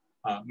wrote.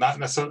 Not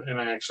necessarily, and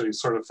I actually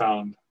sort of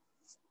found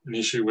an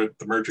issue with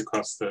the merge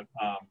request that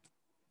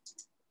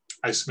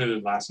I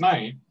submitted last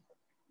night.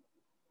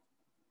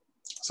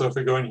 So if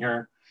we go in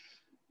here,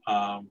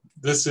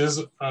 this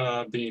is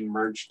being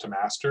merged to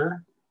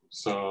master.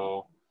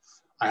 So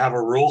I have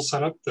a rule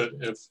set up that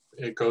if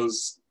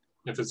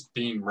it's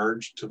being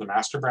merged to the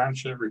master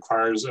branch, it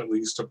requires at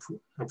least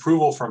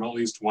approval from at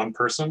least one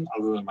person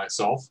other than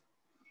myself.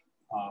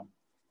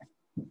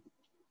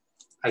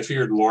 I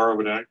figured Laura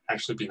would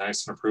actually be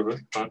nice and approve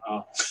it, but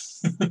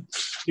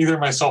either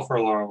myself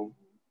or Laura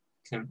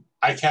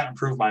I can't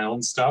approve my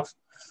own stuff,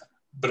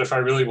 but if I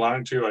really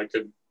wanted to, I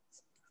could.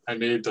 I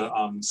made the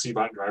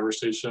SeaBot driver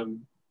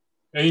station.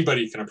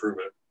 Anybody can approve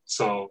it.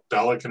 So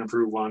Bella can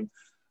approve one.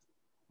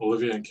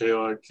 Olivia and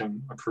Kayla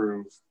can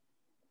approve.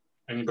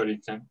 Anybody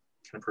can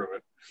approve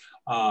it.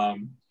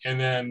 And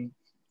then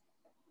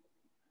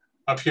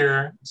up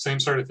here, same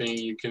sort of thing.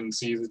 You can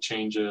see the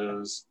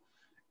changes,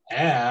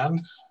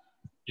 and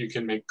you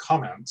can make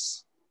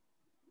comments.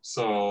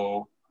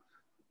 So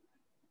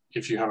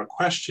if you have a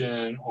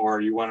question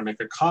or you want to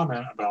make a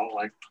comment about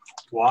like,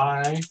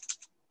 why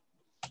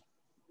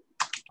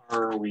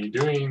are we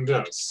doing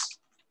this?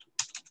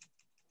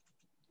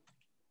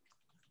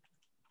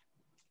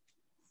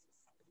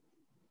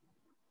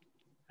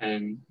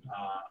 And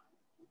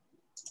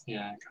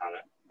yeah, I got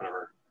it,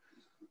 whatever.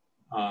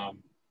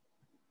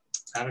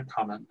 Add a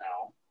comment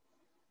now.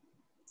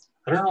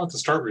 I don't know what the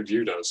start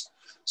review does.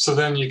 So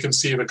then you can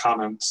see the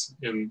comments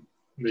in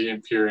the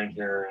appear in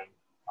here,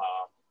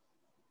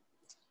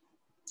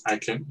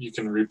 and you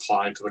can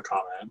reply to the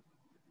comment.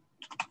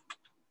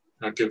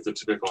 I'll give the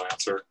typical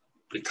answer,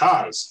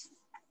 because.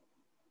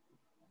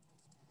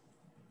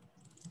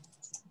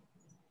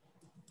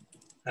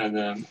 And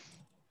then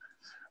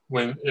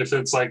if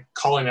it's like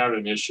calling out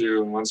an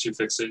issue, and once you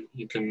fix it,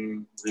 you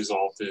can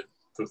resolve the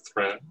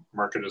threat,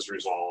 mark it as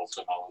resolved,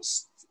 and all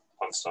this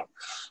fun stuff.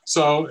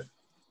 So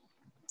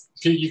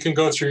you can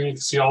go through and you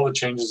can see all the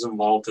changes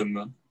involved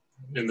in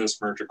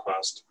this merge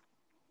request.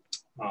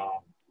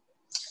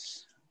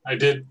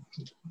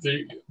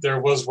 There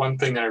was one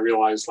thing I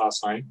realized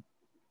last night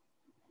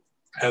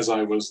as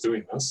I was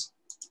doing this.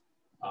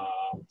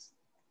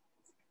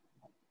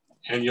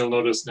 And you'll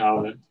notice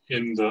now that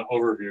in the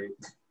overview,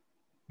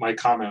 my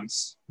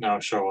comments now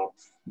show up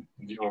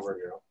in the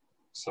overview.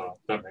 So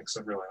that makes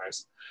it really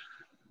nice.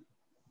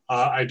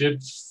 After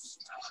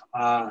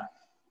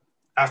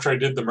I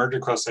did the merge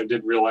request, I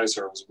did realize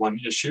there was one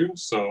issue.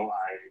 So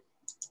I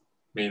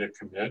made a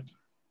commit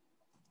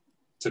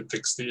to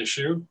fix the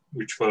issue,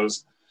 which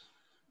was,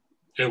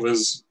 I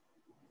was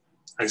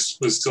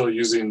still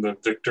using the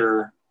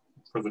Victor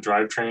for the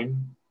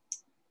drivetrain.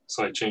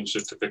 So I changed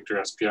it to Victor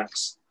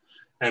SPX.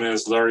 And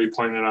as Larry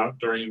pointed out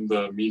during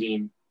the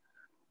meeting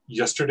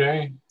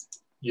yesterday,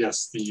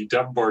 yes, the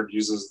dev board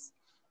uses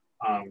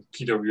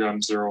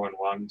PWM 0 and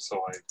 1,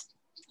 so I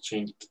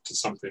changed it to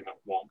something that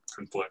won't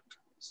conflict.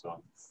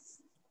 So,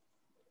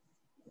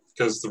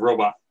 because the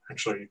robot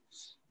actually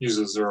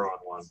uses 0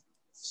 and 1.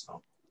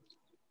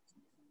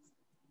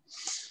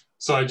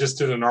 So I just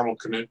did a normal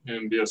commit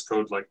in VS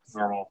Code like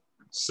normal,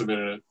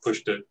 submitted it,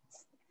 pushed it,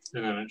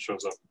 and then it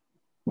shows up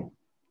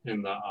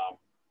in the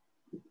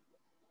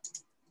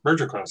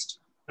merge request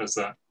as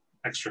that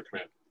extra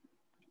commit,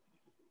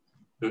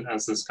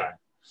 as this guy.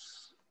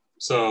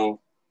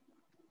 So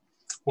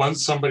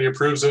once somebody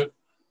approves it,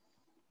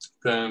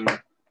 then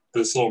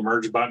this little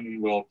merge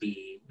button will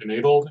be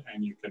enabled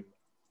and you can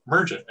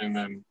merge it, and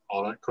then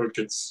all that code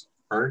gets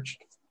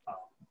merged.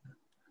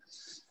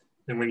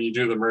 And when you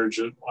do the merge,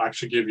 it will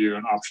actually give you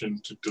an option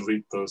to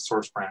delete the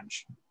source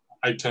branch.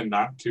 I tend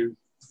not to,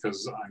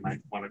 because I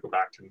might want to go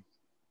back and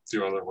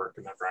do other work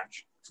in that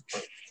branch.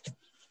 But,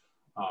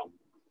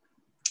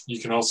 you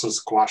can also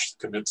squash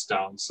the commits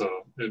down.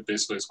 So it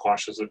basically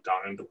squashes it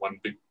down into one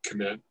big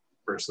commit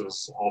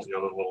versus all the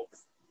other little,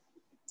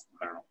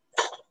 I don't know.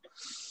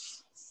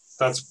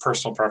 That's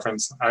personal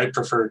preference. I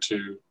prefer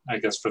to, I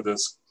guess for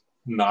this,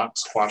 not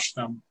squash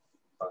them.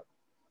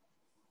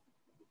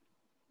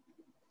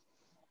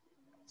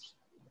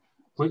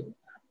 But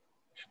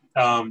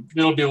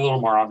it'll be a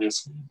little more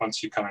obvious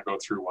once you kind of go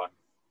through one.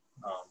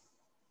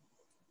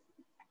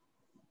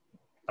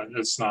 But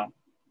it's not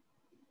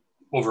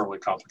overly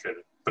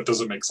complicated. But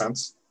does it make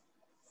sense?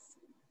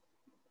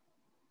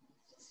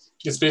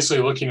 It's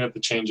basically looking at the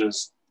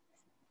changes,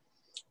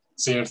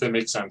 seeing if they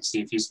make sense,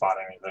 see if you spot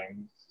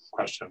anything,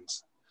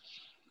 questions.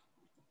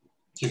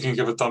 You can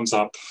give a thumbs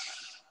up,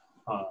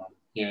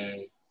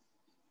 yay.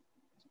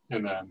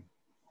 And then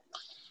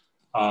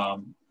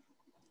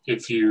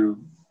if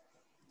you,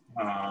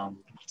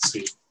 let's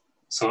see.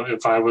 So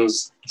if I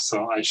was,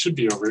 so I should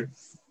be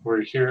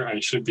over here,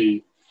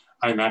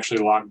 I'm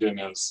actually logged in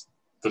as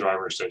the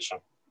driver station.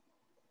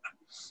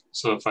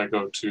 So if I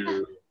go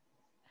to,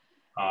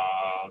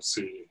 let's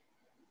see,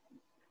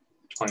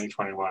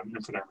 2021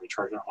 Infinite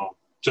Recharge at Home,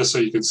 just so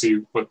you can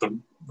see what the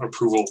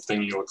approval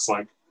thingy looks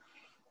like,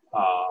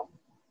 I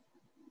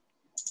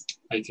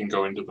can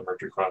go into the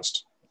merge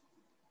request.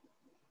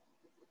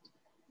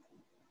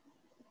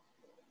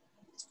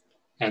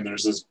 And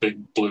there's this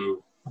big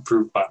blue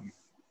approve button.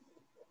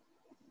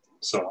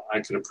 So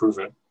I could approve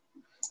it.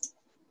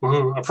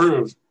 Woohoo,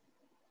 approve.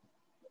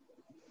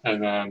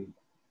 And then,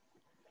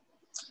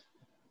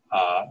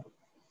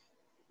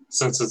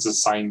 since it's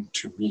assigned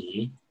to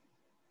me,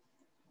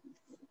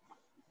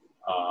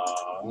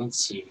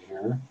 let's see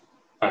here.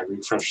 If I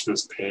refresh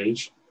this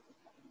page.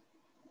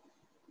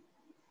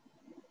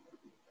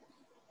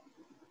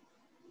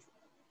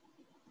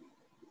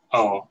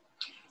 Oh,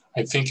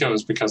 I think it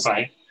was because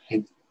I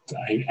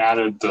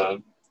added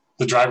the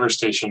driver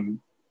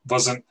station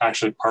wasn't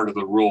actually part of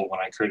the rule when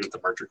I created the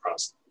merge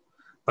request.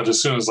 But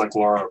as soon as like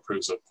Laura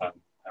approves it, then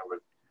I would.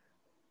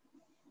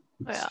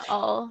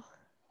 Yeah,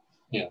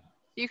 yeah.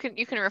 You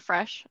can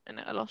refresh and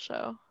it'll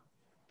show.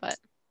 But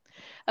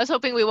I was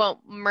hoping we won't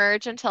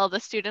merge until the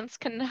students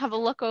can have a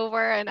look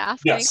over and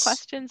ask any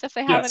questions if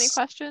they have any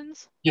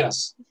questions.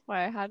 Yes. That's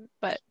why I hadn't,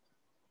 but.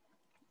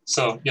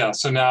 So yeah,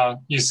 so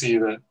now you see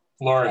that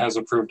Laura has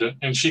approved it,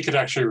 and she could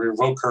actually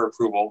revoke her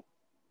approval,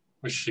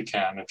 which she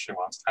can if she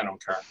wants. I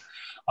don't care.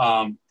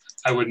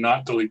 I would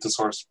not delete the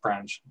source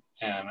branch,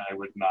 and I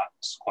would not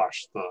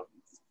squash the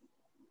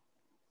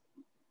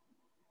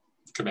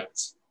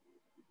commits.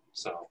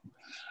 So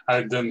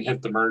I then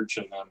hit the merge,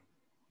 and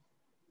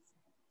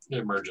then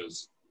it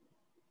merges.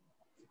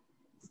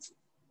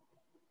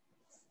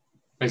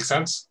 Make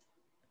sense?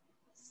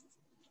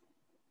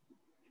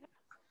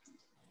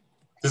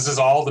 This is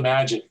all the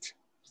magic.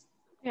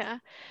 Yeah,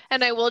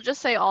 and I will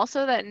just say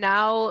also that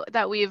now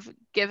that we've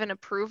given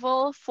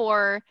approval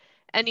for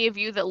any of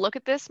you that look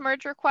at this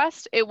merge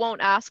request, it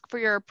won't ask for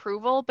your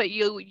approval, but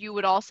you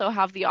would also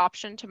have the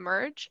option to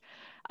merge.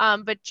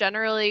 But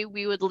generally,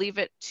 we would leave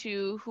it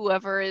to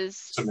whoever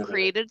is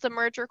created the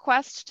merge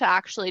request to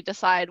actually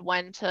decide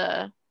when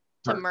to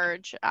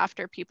merge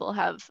after people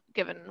have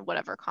given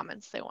whatever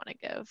comments they want to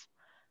give.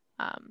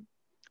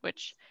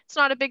 Which it's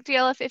not a big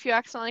deal if you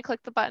accidentally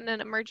click the button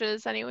and it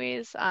merges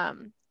anyways.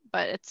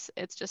 But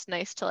it's just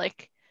nice to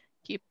like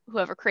keep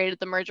whoever created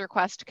the merge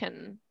request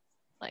can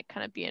like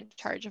kind of be in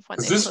charge of when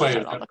they this way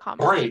out all the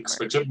comments. Breaks,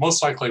 which it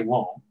most likely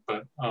won't.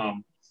 But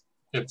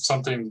if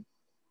something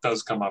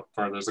does come up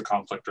or there's a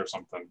conflict or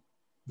something,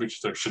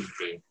 which there shouldn't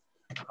be.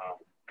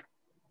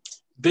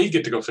 They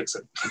get to go fix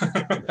it.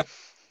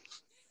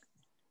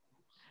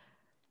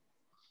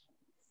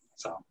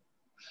 So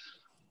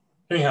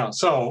anyhow,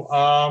 so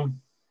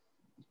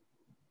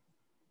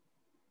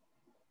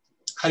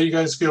how do you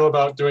guys feel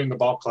about doing the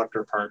ball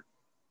collector part?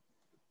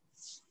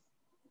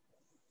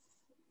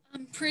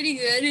 I'm pretty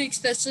good,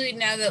 especially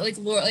now that like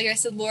I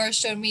said, Laura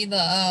showed me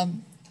the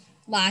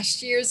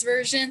last year's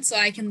version, so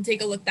I can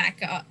take a look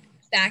back at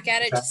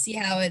it to see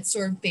how it's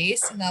sort of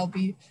based, and that'll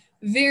be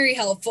very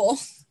helpful.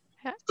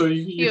 So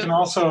you can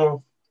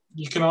also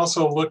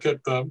look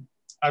at the.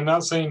 I'm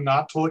not saying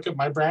not to look at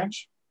my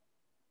branch.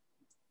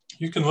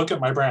 You can look at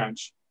my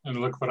branch and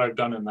look what I've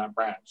done in that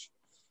branch,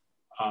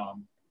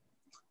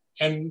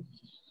 and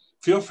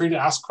feel free to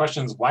ask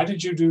questions. Why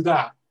did you do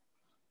that?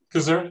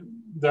 Because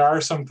there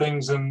are some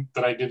things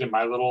that I did in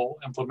my little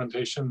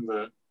implementation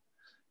that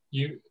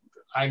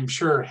I'm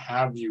sure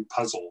have you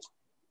puzzled.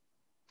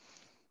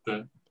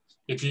 That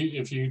if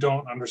you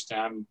don't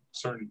understand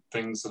certain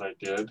things that I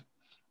did,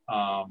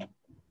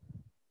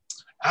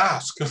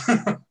 ask.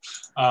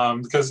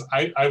 Because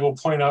I will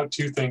point out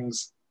two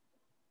things.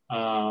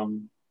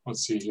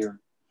 Let's see here.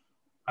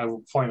 I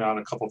will point out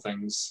a couple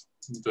things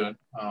that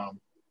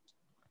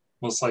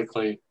most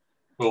likely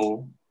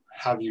will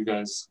have you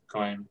guys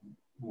going,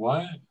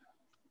 what?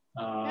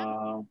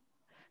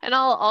 And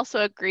I'll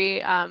also agree.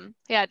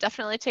 Yeah,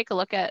 definitely take a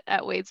look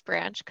at Wade's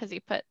branch because he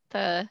put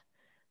the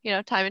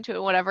time into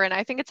it, whatever. And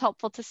I think it's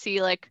helpful to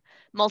see like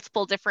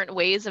multiple different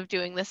ways of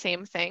doing the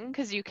same thing,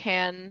 because you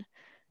can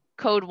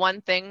code one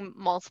thing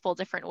multiple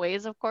different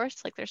ways, of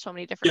course. Like there's so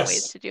many different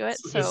ways to do it.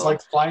 So it's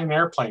like flying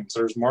airplanes.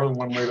 There's more than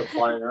one way to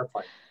fly an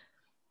airplane.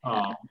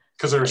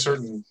 Because there are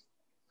certain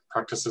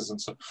practices and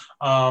stuff.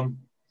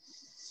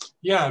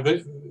 Yeah,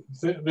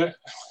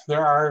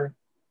 there are.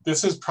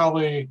 This is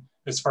probably,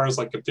 as far as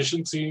like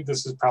efficiency,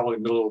 this is probably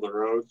middle of the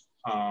road.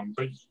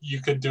 But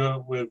you could do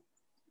it with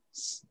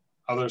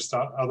other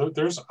stuff.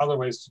 There's other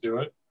ways to do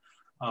it.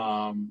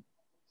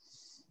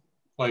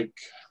 Like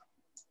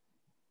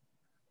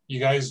you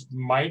guys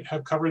might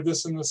have covered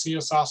this in the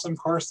CS Awesome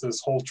course,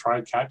 this whole try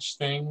catch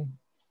thing.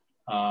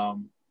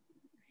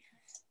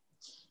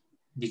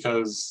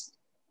 Because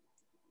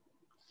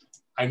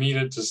I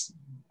needed to,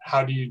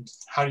 how do you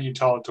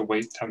tell it to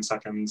wait 10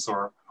 seconds,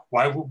 or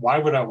why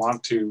would I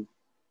want to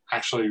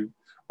actually,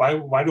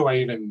 why do I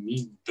even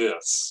need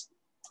this?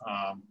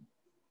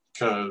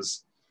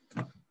 Because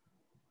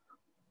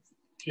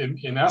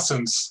in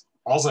essence,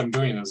 all I'm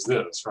doing is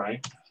this,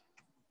 right?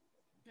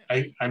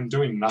 I'm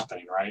doing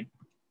nothing, right?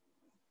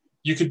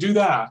 You could do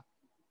that.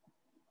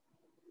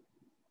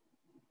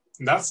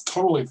 And that's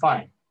totally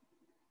fine,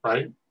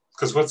 right?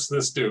 Because what's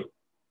this do?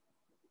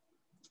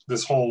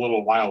 This whole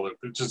little while loop,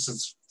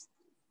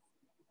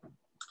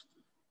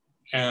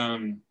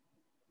 and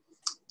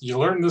you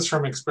learn this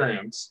from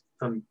experience,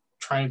 from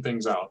trying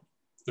things out.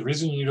 The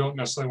reason you don't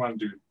necessarily want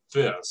to do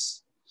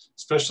this,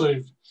 especially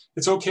if,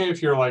 it's okay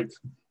if you're like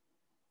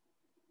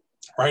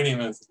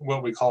writing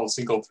what we call a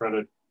single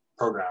threaded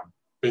program.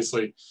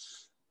 Basically,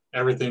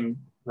 everything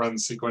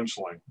runs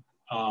sequentially.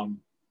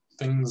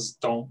 Things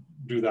don't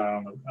do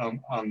that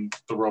on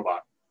the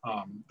robot.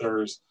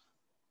 There's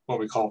what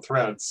we call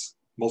threads,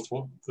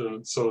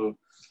 so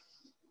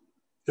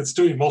it's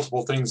doing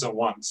multiple things at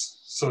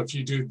once. So if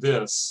you do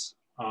this,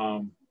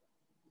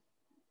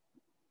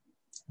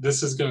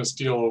 this is going to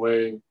steal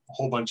away a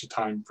whole bunch of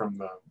time from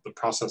the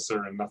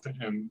processor, and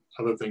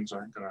other things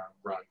aren't going to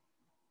run.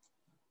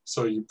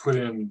 So you put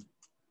in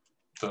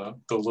the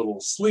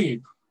little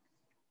sleep.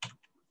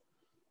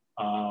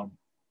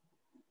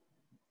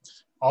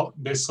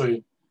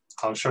 Basically,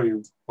 I'll show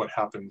you what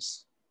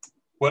happens.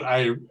 What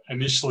I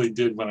initially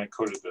did when I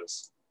coded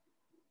this.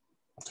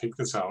 I'll take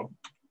this out.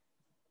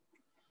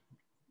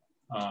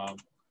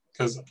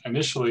 Because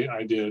initially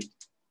I did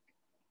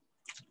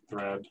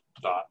thread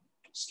dot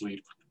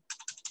sleep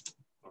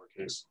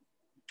lowercase.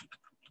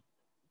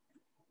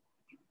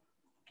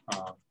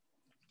 Okay.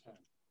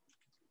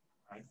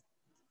 Right.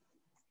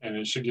 And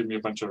it should give me a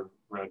bunch of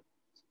red.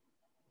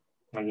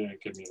 Why didn't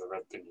it give me the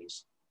red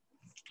thingies?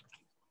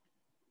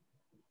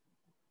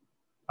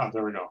 Oh,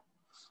 there we go.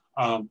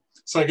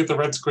 So I get the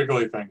red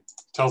squiggly thing.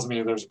 Tells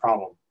me there's a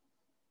problem.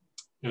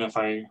 And if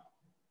I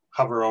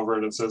hover over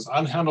it, it says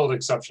unhandled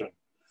exception.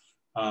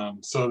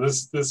 So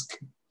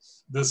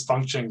this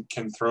function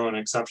can throw an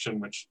exception,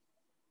 which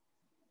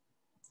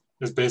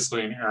is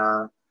basically an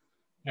error.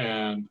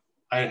 And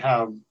I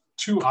have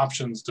two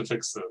options to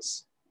fix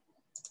this.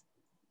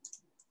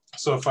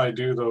 So if I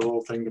do the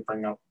little thing to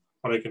bring up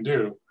what I can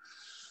do,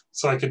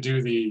 so I could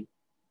do the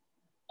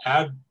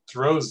add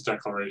throws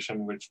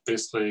declaration, which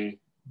basically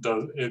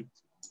does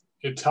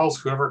it tells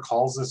whoever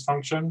calls this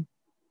function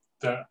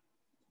that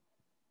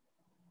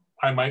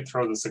I might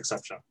throw this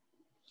exception,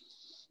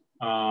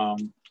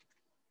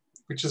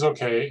 which is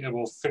okay. It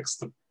will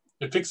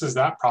it fixes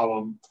that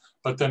problem,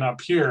 but then up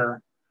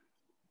here,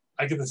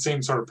 I get the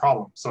same sort of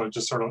problem. So it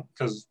just sort of,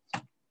 because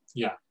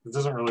yeah, it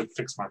doesn't really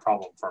fix my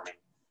problem for me.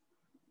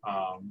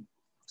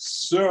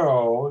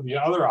 So the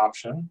other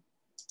option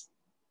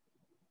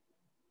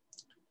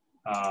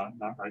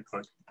not right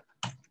click,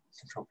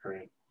 control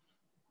period.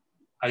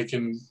 I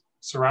can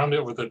surround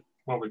it with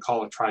what we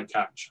call a try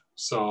catch.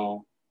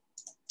 So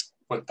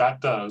what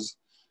that does,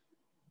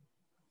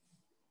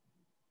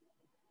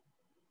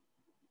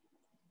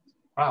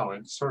 wow,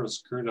 it sort of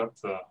screwed up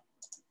the,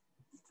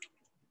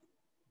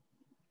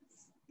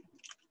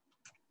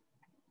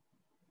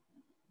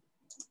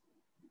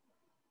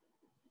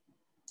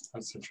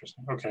 that's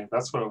interesting. Okay,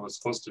 that's what it was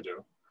supposed to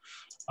do.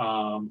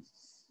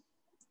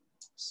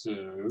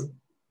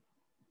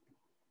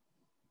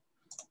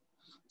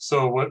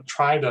 So what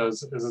try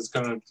does is it's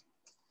going to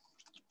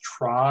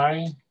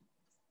try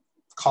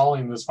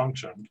calling this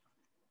function.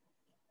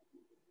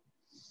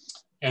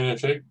 And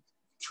if it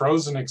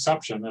throws an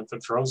exception, if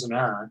it throws an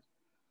error,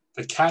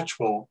 the catch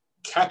will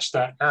catch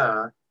that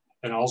error,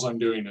 and all I'm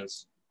doing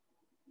is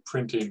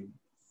printing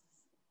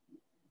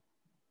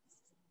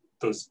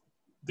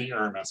the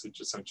error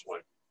message essentially.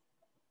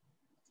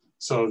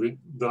 So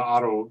the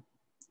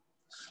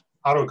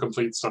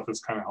autocomplete stuff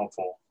is kind of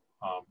helpful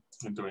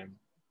in doing,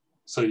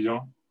 so you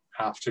don't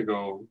have to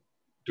go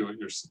do it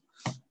yourself.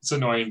 It's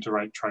annoying to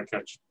write try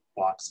catch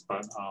blocks,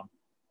 but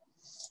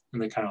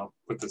and they kind of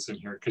put this in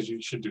here because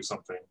you should do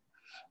something.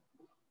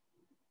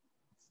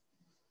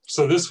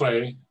 So this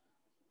way,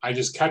 I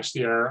just catch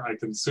the error, I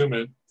consume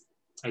it,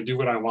 I do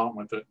what I want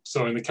with it.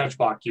 So in the catch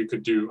block, you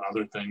could do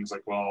other things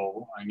like,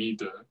 well, I need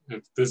to,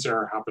 if this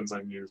error happens,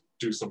 I need to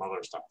do some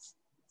other stuff.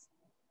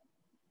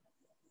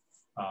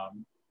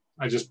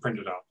 I just print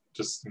it out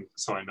just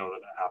so I know that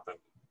it happened.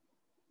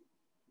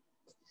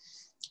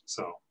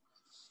 So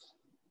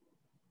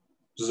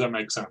does that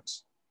make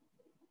sense?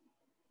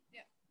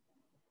 Yeah.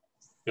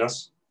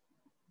 Yes?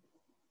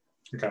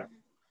 Okay.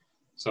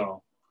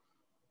 So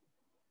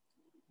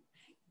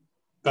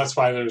that's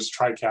why there's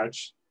try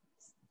catch.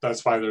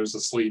 That's why there's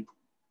a sleep.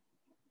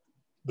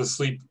 The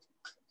sleep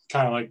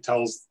kind of like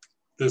tells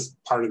this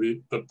part of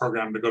the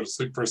program to go to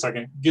sleep for a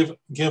second,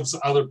 gives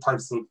other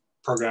parts of the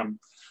program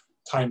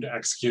time to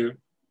execute.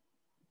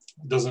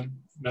 Doesn't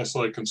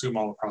necessarily consume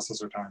all the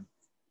processor time.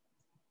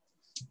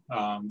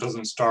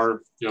 Doesn't starve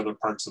the other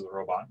parts of the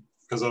robot,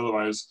 because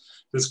otherwise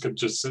this could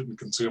just sit and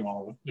consume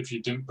all of it. If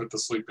you didn't put the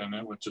sleep in,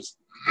 it would just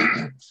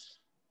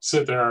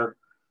sit there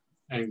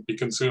and be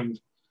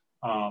consumed.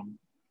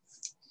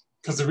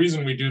 Because the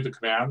reason we do the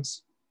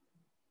commands,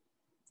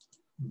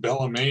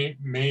 Bella may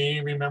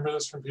remember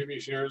this from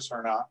previous years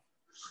or not.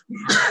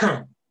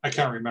 I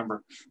can't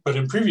remember. But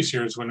in previous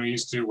years, when we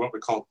used to do what we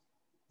called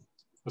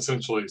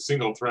essentially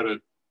single-threaded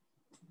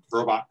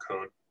robot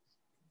code,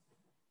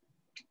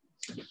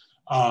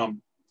 the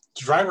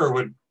driver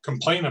would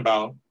complain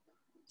about,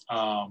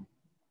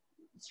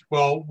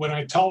 well, when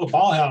I tell the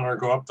ball handler to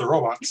go up, the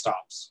robot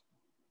stops.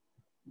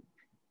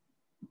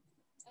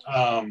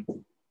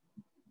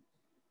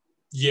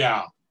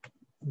 Yeah,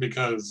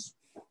 because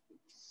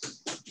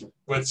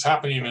what's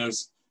happening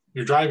is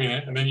you're driving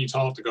it and then you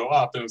tell it to go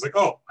up and it's like,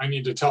 oh, I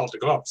need to tell it to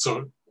go up.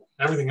 So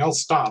everything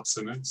else stops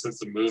and it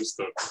sits and moves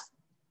the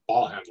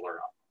ball handler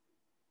up.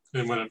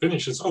 And when it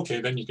finishes,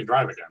 okay, then you can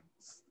drive again.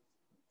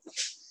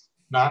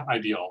 Not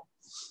ideal.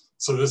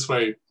 So this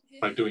way,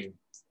 by doing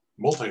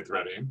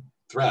multi-threading,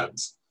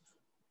 threads,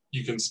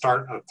 you can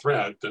start a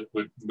thread that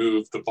would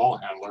move the ball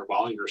handler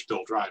while you're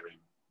still driving.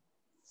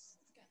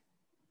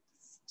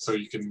 So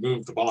you can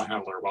move the ball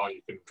handler while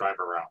you can drive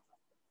around.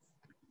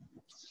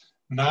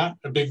 Not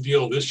a big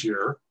deal this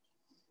year.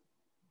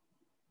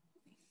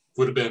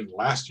 Would have been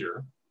last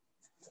year.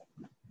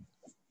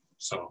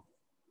 So.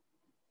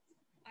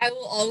 I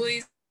will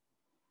always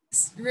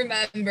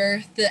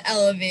remember the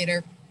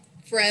elevator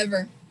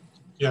forever.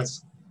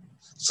 Yes.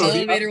 So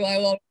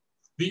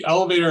the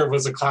elevator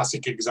was a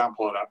classic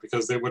example of that,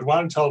 because they would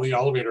want to tell the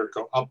elevator to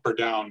go up or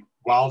down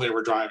while they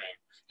were driving.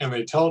 And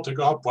they tell it to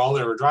go up while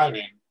they were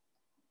driving.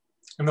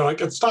 And they're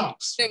like, it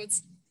stops.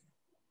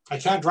 I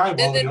can't drive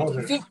while the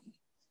elevator.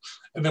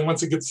 And then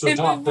once it gets to the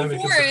top, then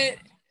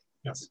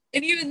yes.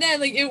 And even then,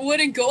 like, it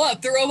wouldn't go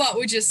up. The robot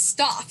would just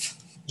stop.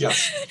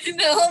 Yes. And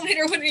the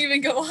elevator wouldn't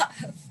even go up.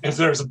 If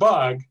there's a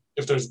bug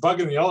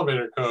in the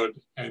elevator code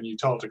and you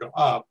tell it to go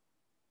up,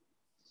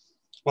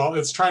 well,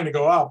 it's trying to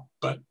go up,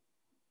 but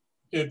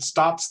it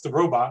stops the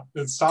robot.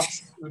 It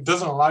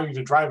doesn't allow you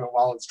to drive it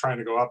while it's trying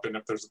to go up. And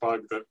if there's a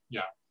bug, that,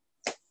 yeah.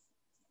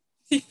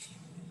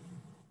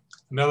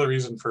 Another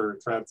reason for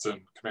threads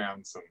and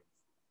commands. And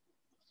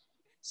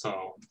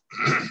so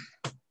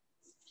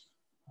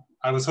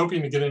I was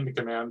hoping to get into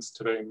commands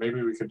today.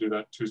 Maybe we could do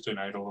that Tuesday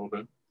night a little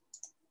bit.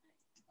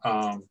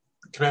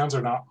 Commands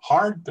are not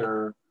hard.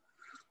 They're,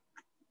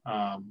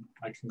 I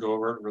can go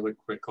over it really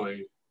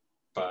quickly,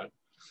 but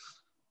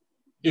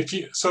if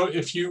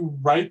you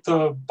write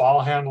the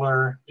ball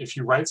handler, if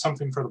you write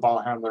something for the ball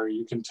handler,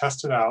 you can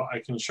test it out. I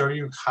can show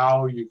you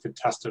how you could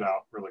test it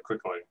out really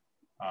quickly.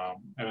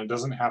 And it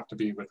doesn't have to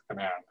be with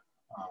command.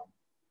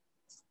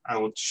 I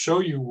will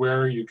show you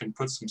where you can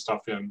put some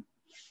stuff in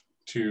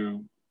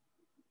to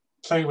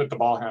play with the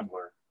ball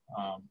handler.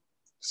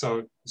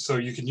 So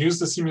you can use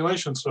the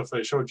simulation stuff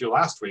I showed you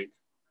last week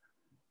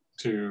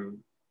to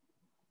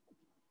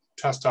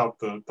test out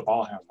the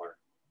ball handler.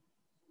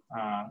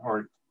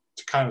 or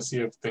to kind of see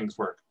if things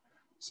work.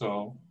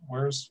 So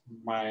where's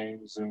my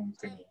Zoom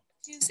thingy?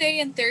 Tuesday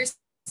and Thursday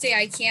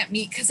I can't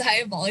meet because I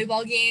have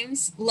volleyball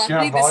games. You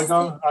Luckily, have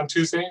volleyball on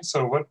Tuesday?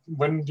 So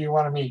when do you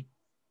want to meet?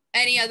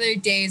 Any other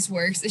days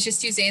works. It's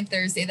just Tuesday and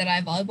Thursday that I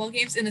have volleyball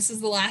games, and this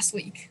is the last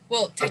week.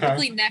 Well,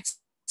 technically next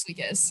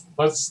week is.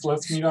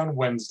 Let's meet on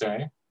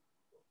Wednesday.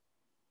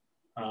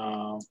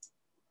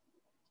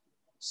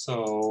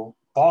 So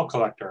ball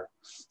collector.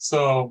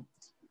 So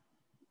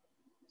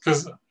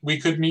because we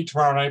could meet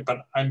tomorrow night,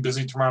 but I'm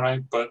busy tomorrow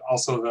night, but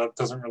also that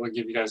doesn't really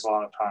give you guys a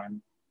lot of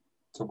time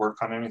to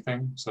work on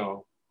anything.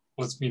 So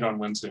let's meet on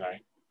Wednesday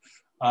night.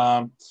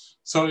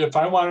 So if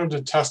I wanted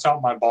to test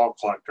out my ball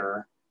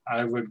collector,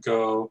 I would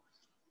go,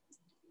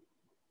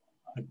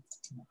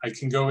 I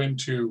can go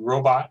into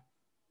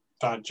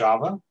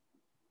robot.java,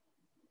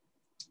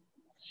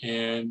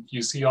 and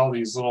you see all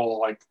these little,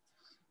 like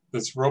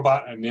this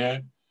robot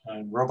init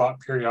and robot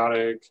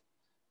periodic,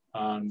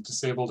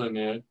 disabled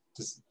init,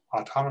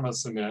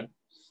 autonomous init.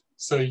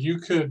 So you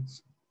could,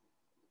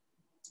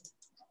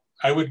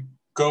 I would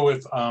go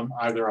with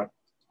either an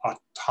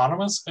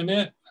autonomous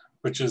init,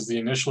 which is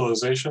the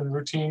initialization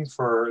routine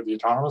for the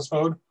autonomous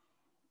mode,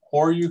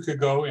 or you could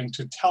go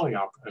into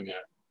teleop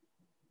init,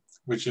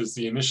 which is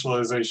the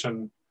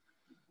initialization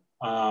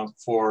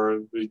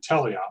for the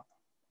teleop.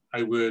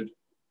 I would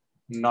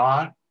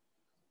not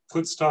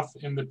put stuff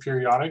in the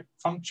periodic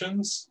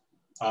functions.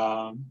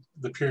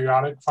 The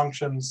periodic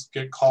functions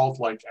get called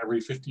like every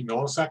 50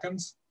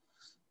 milliseconds.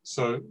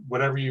 So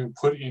whatever you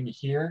put in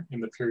here in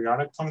the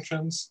periodic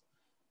functions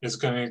is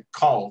going to get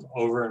called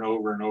over and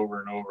over and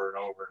over and over and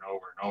over and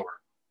over and over.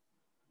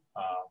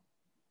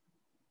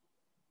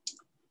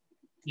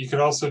 You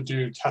could also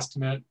do test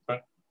init,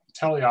 but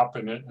teleop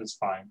init is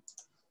fine.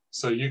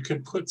 So you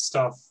could put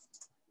stuff,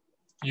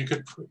 you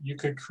could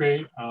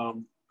create,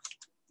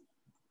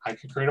 I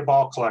could create a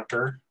ball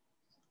collector,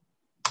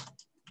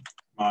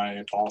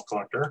 my ball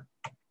collector,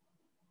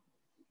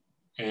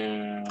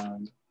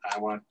 and I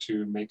want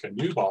to make a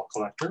new ball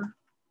collector.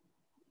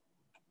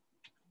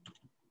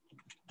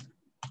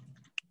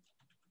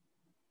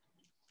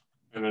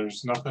 And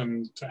there's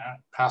nothing to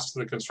pass to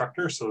the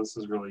constructor, so this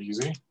is really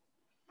easy.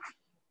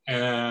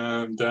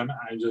 And then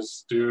I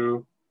just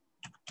do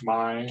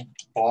my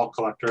ball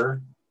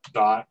collector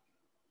dot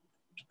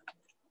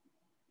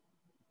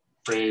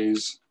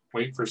raise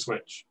wait for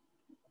switch.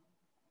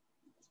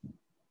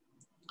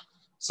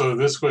 So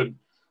this would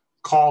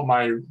call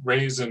my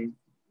raise and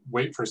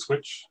wait for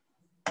switch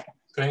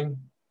thing.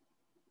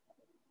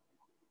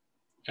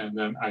 And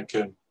then I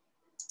can,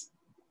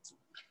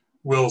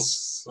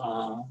 let's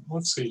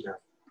see here.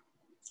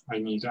 I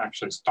need to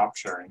actually stop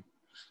sharing.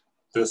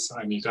 This,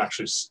 I need to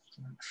actually,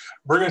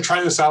 we're going to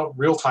try this out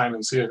real time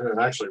and see if it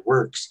actually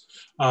works.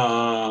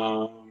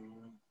 I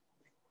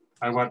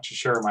want to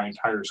share my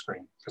entire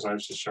screen because I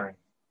was just sharing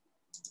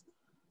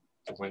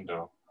the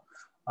window.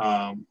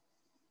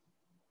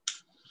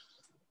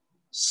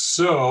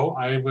 So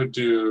I would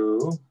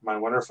do my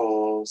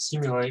wonderful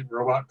simulate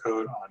robot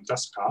code on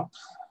desktop.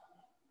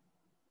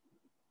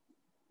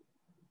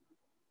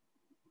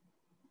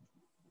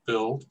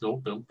 Build,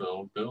 build, build,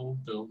 build,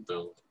 build, build,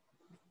 build.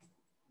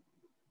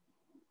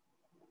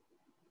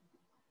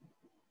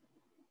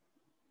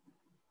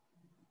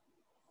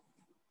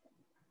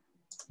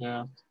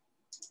 Yeah.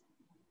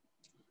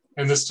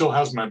 And this still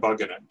has my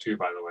bug in it too,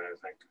 by the way, I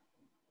think.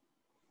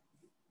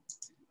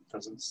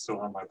 Does it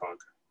still have my bug?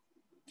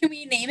 Can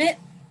we name it?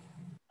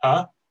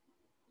 Huh?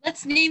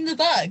 Let's name the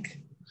bug.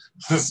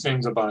 This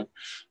name's a bug.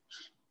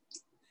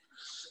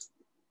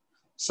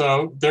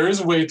 So there is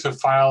a way to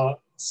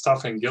file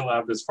stuff in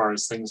GitLab as far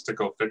as things to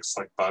go fix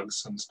like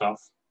bugs and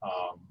stuff.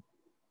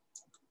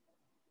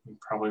 We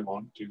probably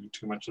won't do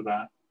too much of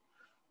that.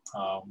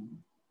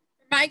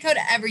 My code,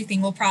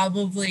 everything will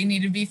probably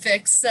need to be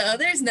fixed, so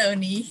there's no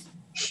need.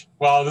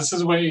 Well, this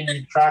is a way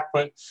you track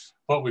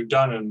what we've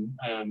done,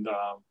 and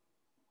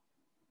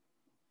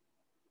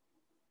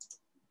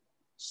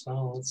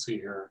so let's see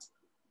here.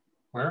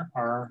 Where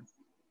are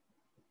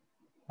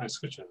my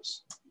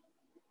switches?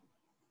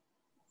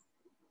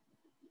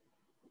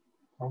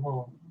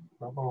 Robo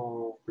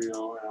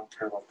real, I don't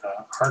care about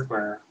that.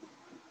 Hardware.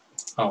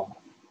 Oh.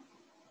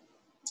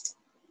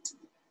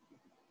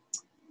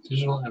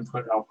 Digital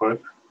input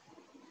output.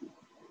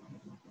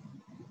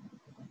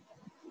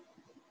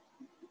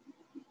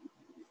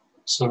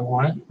 So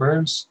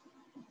where's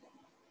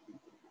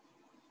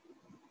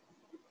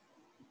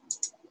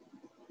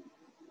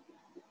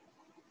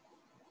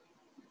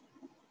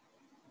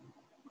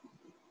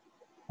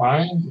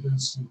why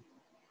is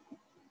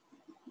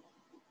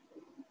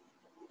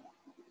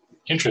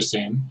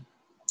interesting?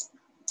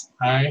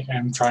 I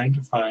am trying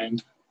to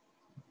find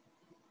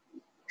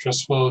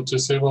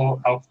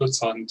disable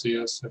outputs on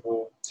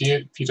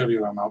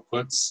PWM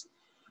outputs.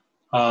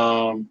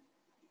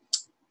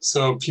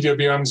 So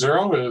PWM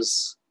 0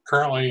 is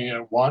currently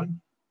at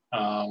 1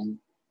 or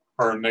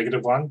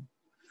 -1.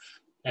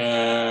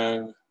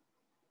 And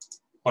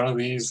one of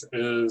these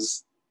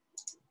is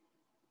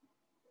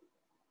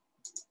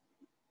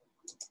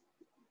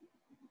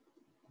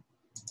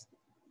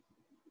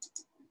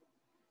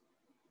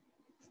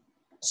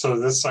So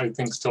this, I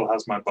think, still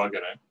has my bug in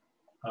it,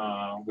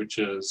 which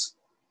is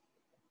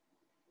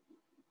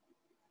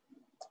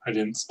I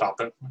didn't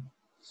stop it.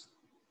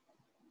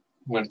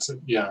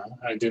 Yeah,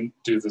 I didn't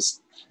do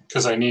this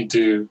because I need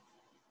to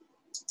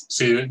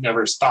see it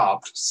never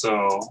stopped.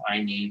 So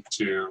I need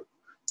to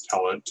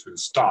tell it to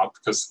stop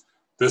because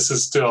this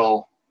is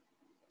still,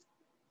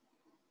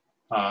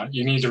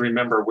 you need to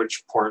remember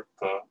which port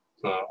the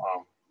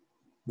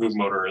move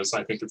motor is.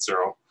 I think it's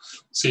 0.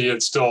 See,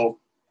 it's still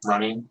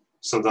running.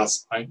 So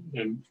that's,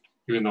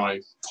 even though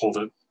I told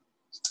it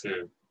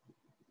to,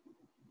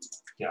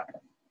 yeah.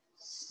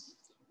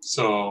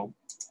 So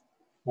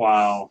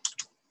while,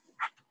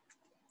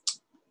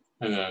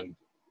 and then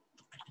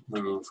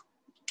move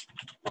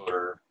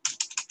motor,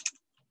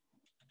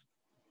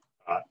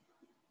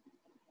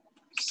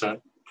 set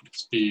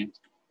speed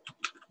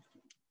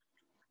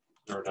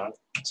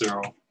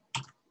 0.0,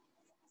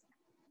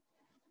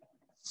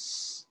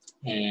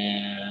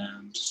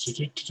 and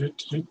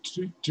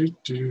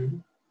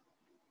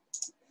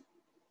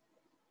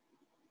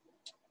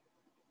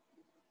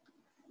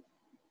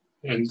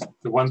and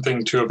the one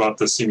thing too about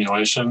the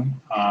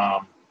simulation,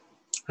 I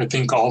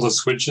think all the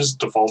switches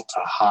default to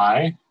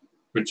high,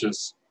 which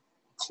is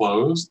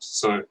closed.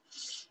 So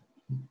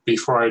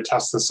before I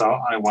test this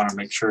out, I want to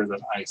make sure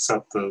that I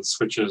set the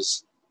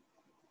switches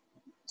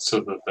so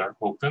that they're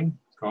open.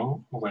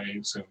 Go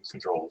away, zoom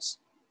controls.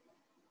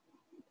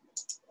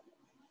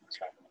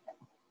 Okay.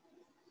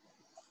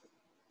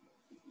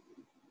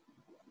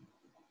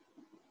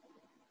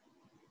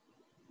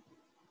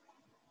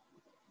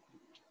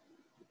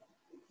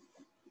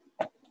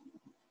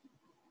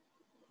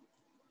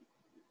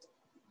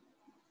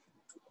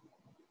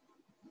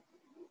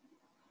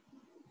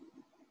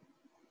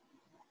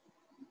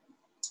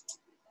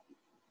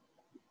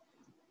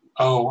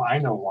 Oh, I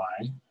know why.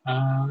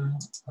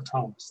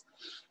 Autonomous.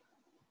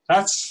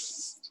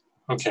 That's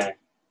okay.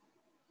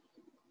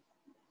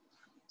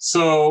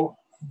 So,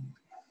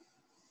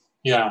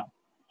 yeah,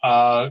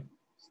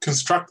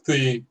 construct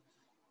the.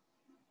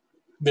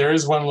 There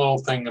is one little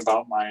thing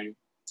about the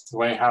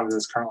way I have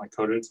this currently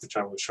coded, which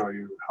I will show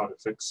you how to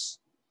fix.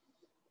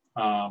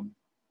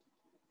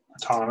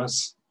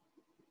 Autonomous.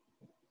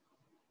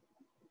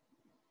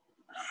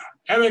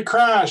 And it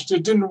crashed.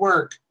 It didn't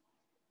work.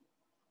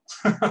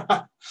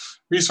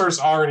 Resource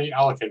already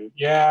allocated.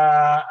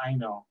 Yeah, I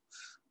know.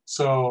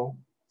 So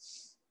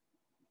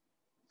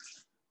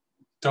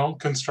don't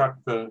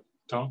construct the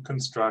ball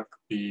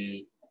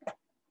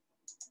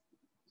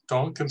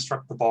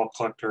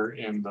collector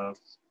in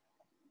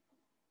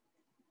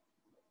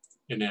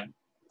it.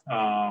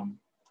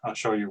 I'll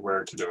show you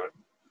where to do it.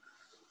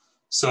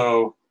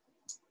 So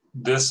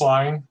this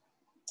line,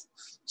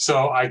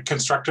 so I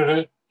constructed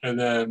it and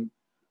then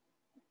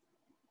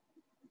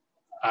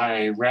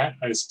I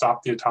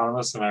stopped the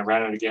autonomous and I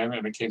ran it again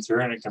and it came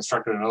through and it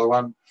constructed another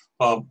one.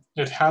 Well,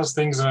 it has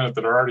things in it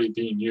that are already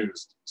being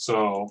used.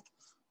 So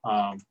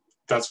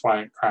that's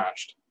why it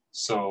crashed.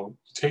 So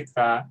take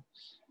that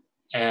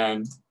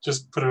and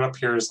just put it up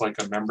here as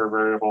like a member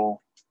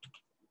variable.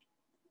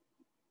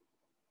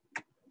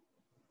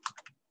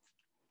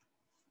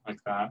 Like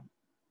that.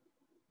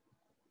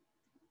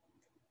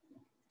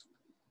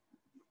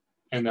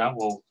 And that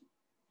will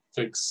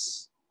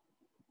fix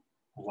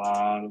a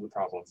lot of the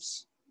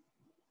problems.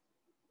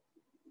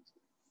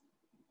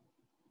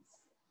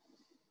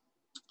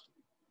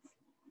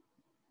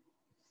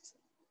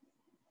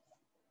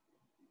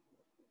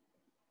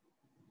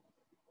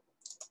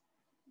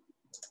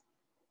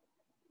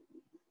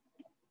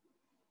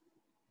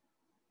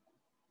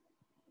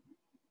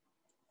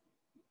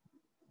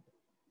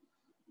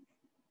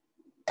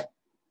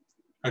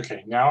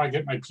 Okay, now I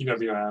get my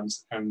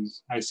PWMs and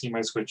I see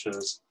my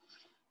switches.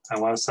 I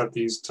want to set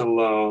these to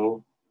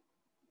low,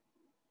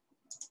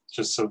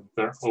 just so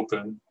they're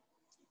open.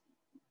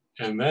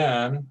 And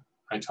then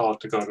I tell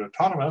it to go to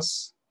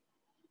autonomous.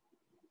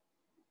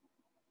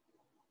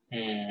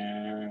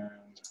 And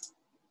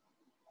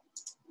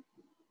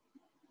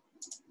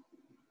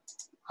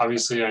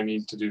obviously I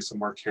need to do some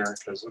work here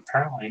because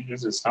apparently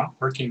it is not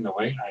working the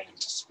way I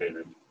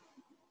anticipated.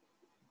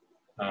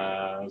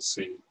 Let's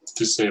see,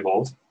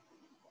 disabled.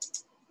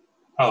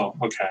 Oh,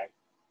 okay.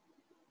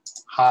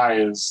 High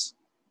is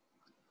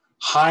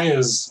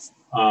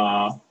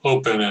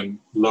open and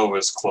low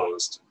is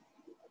closed.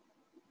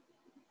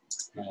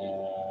 And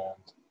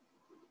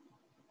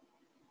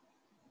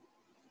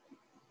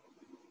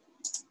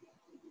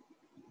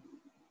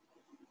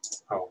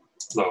oh,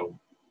 low.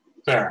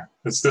 There,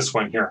 it's this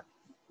one here.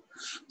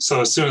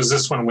 So as soon as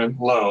this one went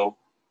low,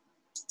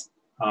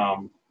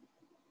 I'll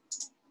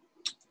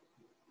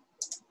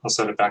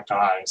set it back to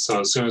high.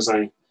 So as soon as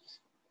I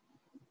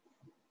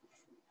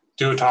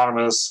do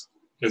autonomous,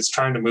 it's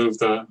trying to move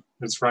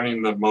it's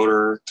running the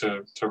motor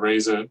to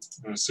raise it.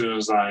 And as soon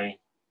as I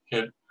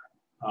hit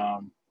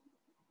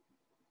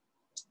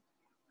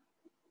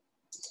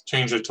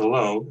change it to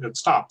low, it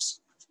stops.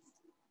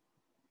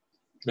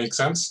 Make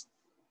sense?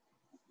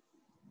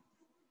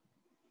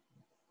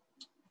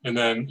 And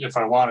then if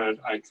I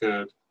wanted, I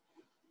could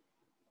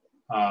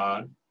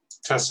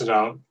test it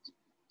out,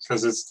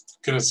 because it's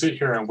going to sit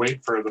here and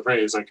wait for the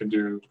raise, I can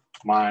do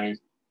my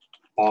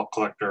ball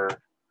collector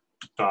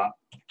dot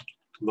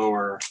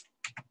lower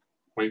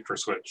wait for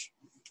switch.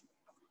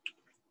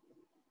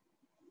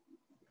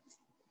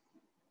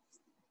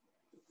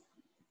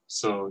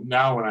 So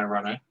now when I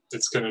run it,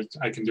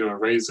 I can do a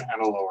raise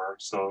and a lower.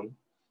 So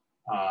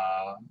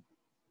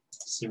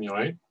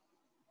simulate,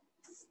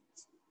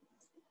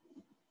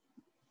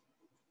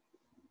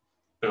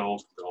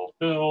 build, build,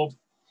 build.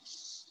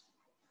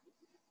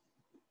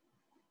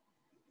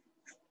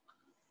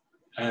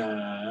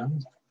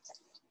 And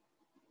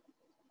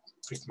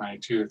pick my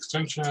 2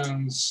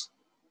 extensions.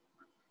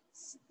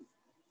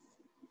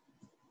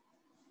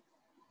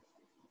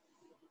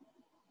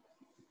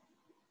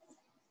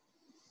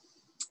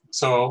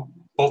 So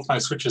both my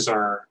switches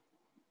are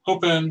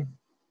open.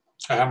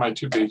 I have my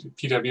 2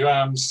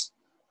 PWMs.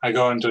 I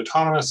go into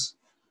autonomous.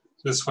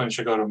 This one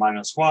should go to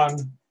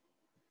 -1.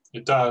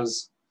 It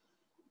does.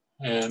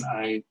 And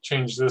I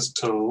change this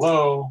to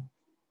low.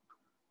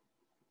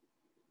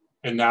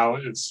 And now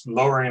it's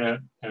lowering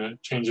it, and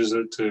it changes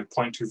it to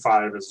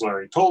 0.25 as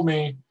Larry told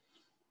me.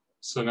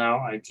 So now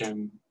I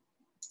can,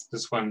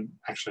 this one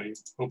actually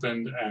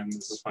opened, and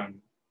this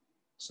one,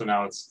 so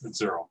now it's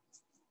 0.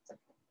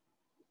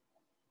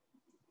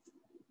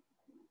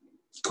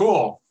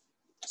 Cool.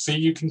 See,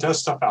 you can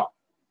test stuff out.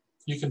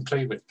 You can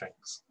play with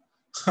things.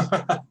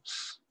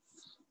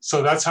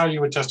 So that's how you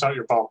would test out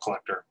your ball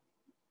collector.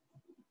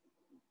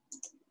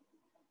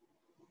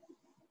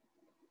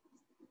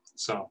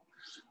 So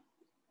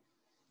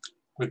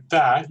with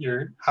that,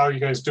 how are you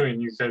guys doing?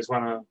 You guys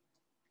want to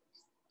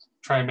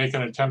try and make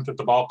an attempt at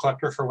the ball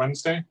collector for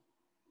Wednesday?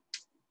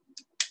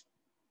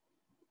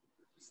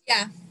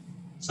 Yeah.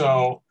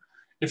 So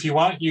if you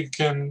want, you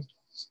can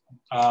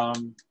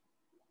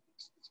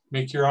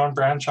make your own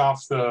branch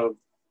off the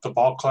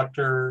ball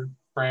collector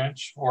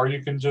branch, or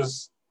you can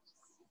just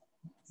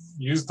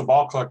use the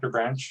ball collector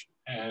branch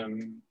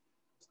and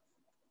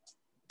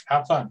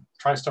have fun,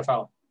 try stuff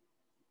out,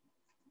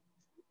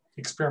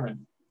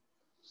 experiment.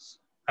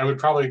 I would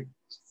probably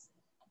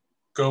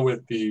go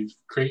with the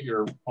create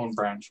your own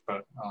branch,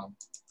 but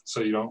so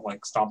you don't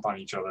like stomp on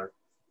each other.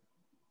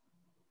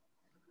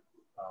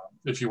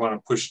 If you want to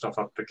push stuff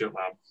up to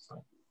GitLab.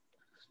 So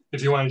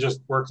if you want to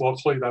just work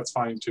locally, that's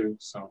fine too.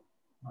 So,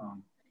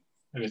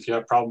 and if you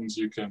have problems,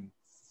 you can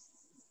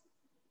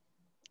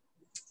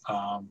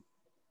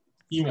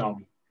email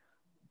me.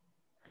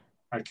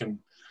 I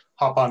can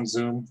hop on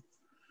Zoom,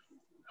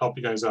 help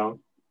you guys out.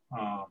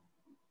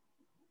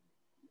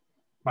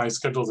 My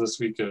schedule this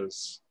week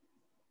is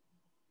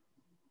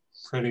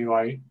pretty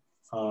light.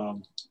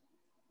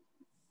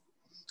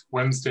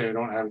 Wednesday, I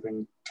don't have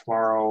anything.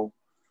 Tomorrow,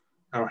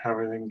 I don't have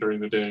anything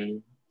during the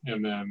day.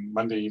 And then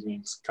Monday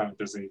evening's kind of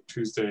busy.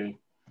 Tuesday,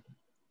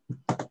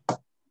 have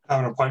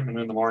an appointment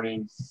in the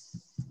morning.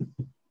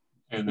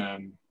 And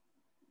then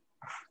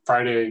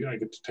Friday, I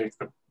get to take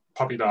the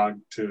puppy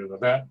dog to the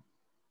vet.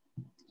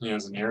 He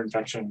has an ear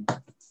infection.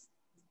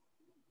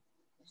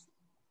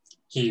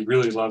 He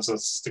really loves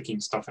us sticking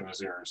stuff in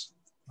his ears.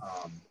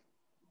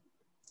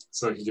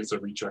 So he gets a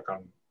recheck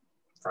on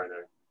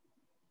Friday.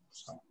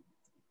 So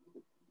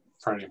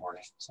Friday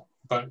morning. So,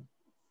 but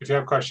if you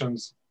have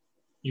questions,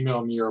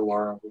 email me or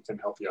Laura. We can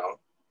help you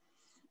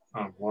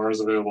out. Laura's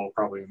available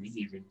probably in the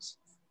evenings.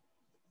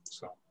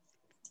 So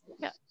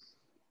yeah,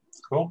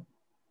 cool.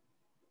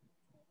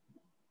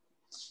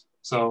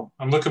 So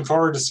I'm looking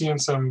forward to seeing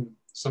some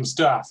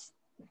stuff.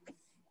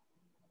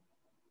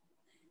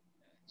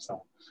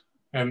 So,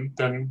 and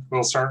then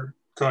we'll start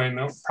going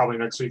probably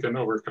next weekend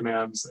over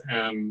commands,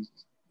 and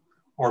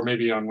or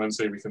maybe on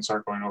Wednesday we can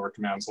start going over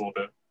commands a little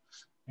bit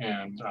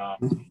and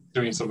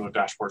doing some of the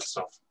dashboard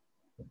stuff.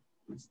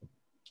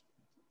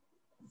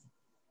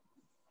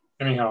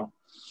 Anyhow,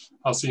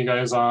 I'll see you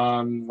guys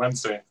on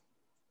Wednesday.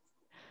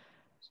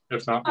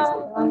 If not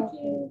before. Thank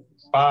you.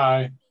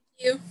 Bye.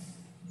 Thank you.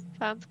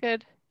 sounds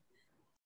good.